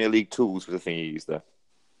Fantasy Premier League Tools was the thing you used there?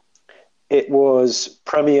 It was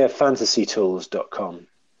premierfantasytools.com.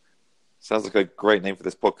 Sounds like a great name for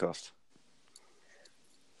this podcast.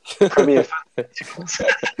 Premier Fantasy Tools.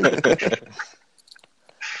 I think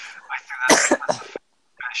that's a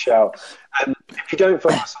fair shout. If you don't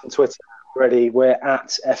follow us on Twitter already, we're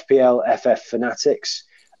at FPLFF Fanatics.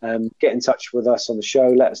 Get in touch with us on the show.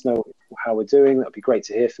 Let us know how we're doing. That would be great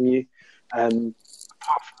to hear from you. Apart from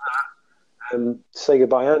that, say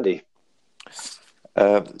goodbye, Andy.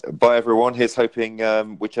 Bye, everyone. Here's hoping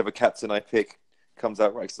whichever captain I pick comes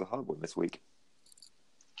out right. It's a hard one this week.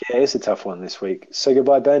 Yeah, it's a tough one this week. Say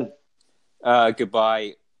goodbye, Ben.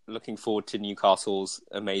 Goodbye. Looking forward to Newcastle's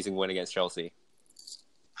amazing win against Chelsea.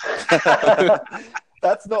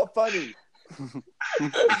 That's not funny.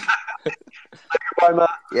 Goodbye, Matt.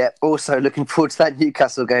 Yeah, also looking forward to that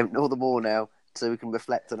Newcastle game all the more now, so we can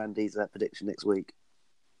reflect on Andy's prediction next week.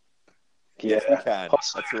 Yes, we can.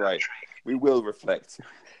 That's right. We will reflect.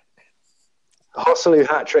 Hosselu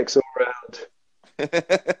hat tricks all round.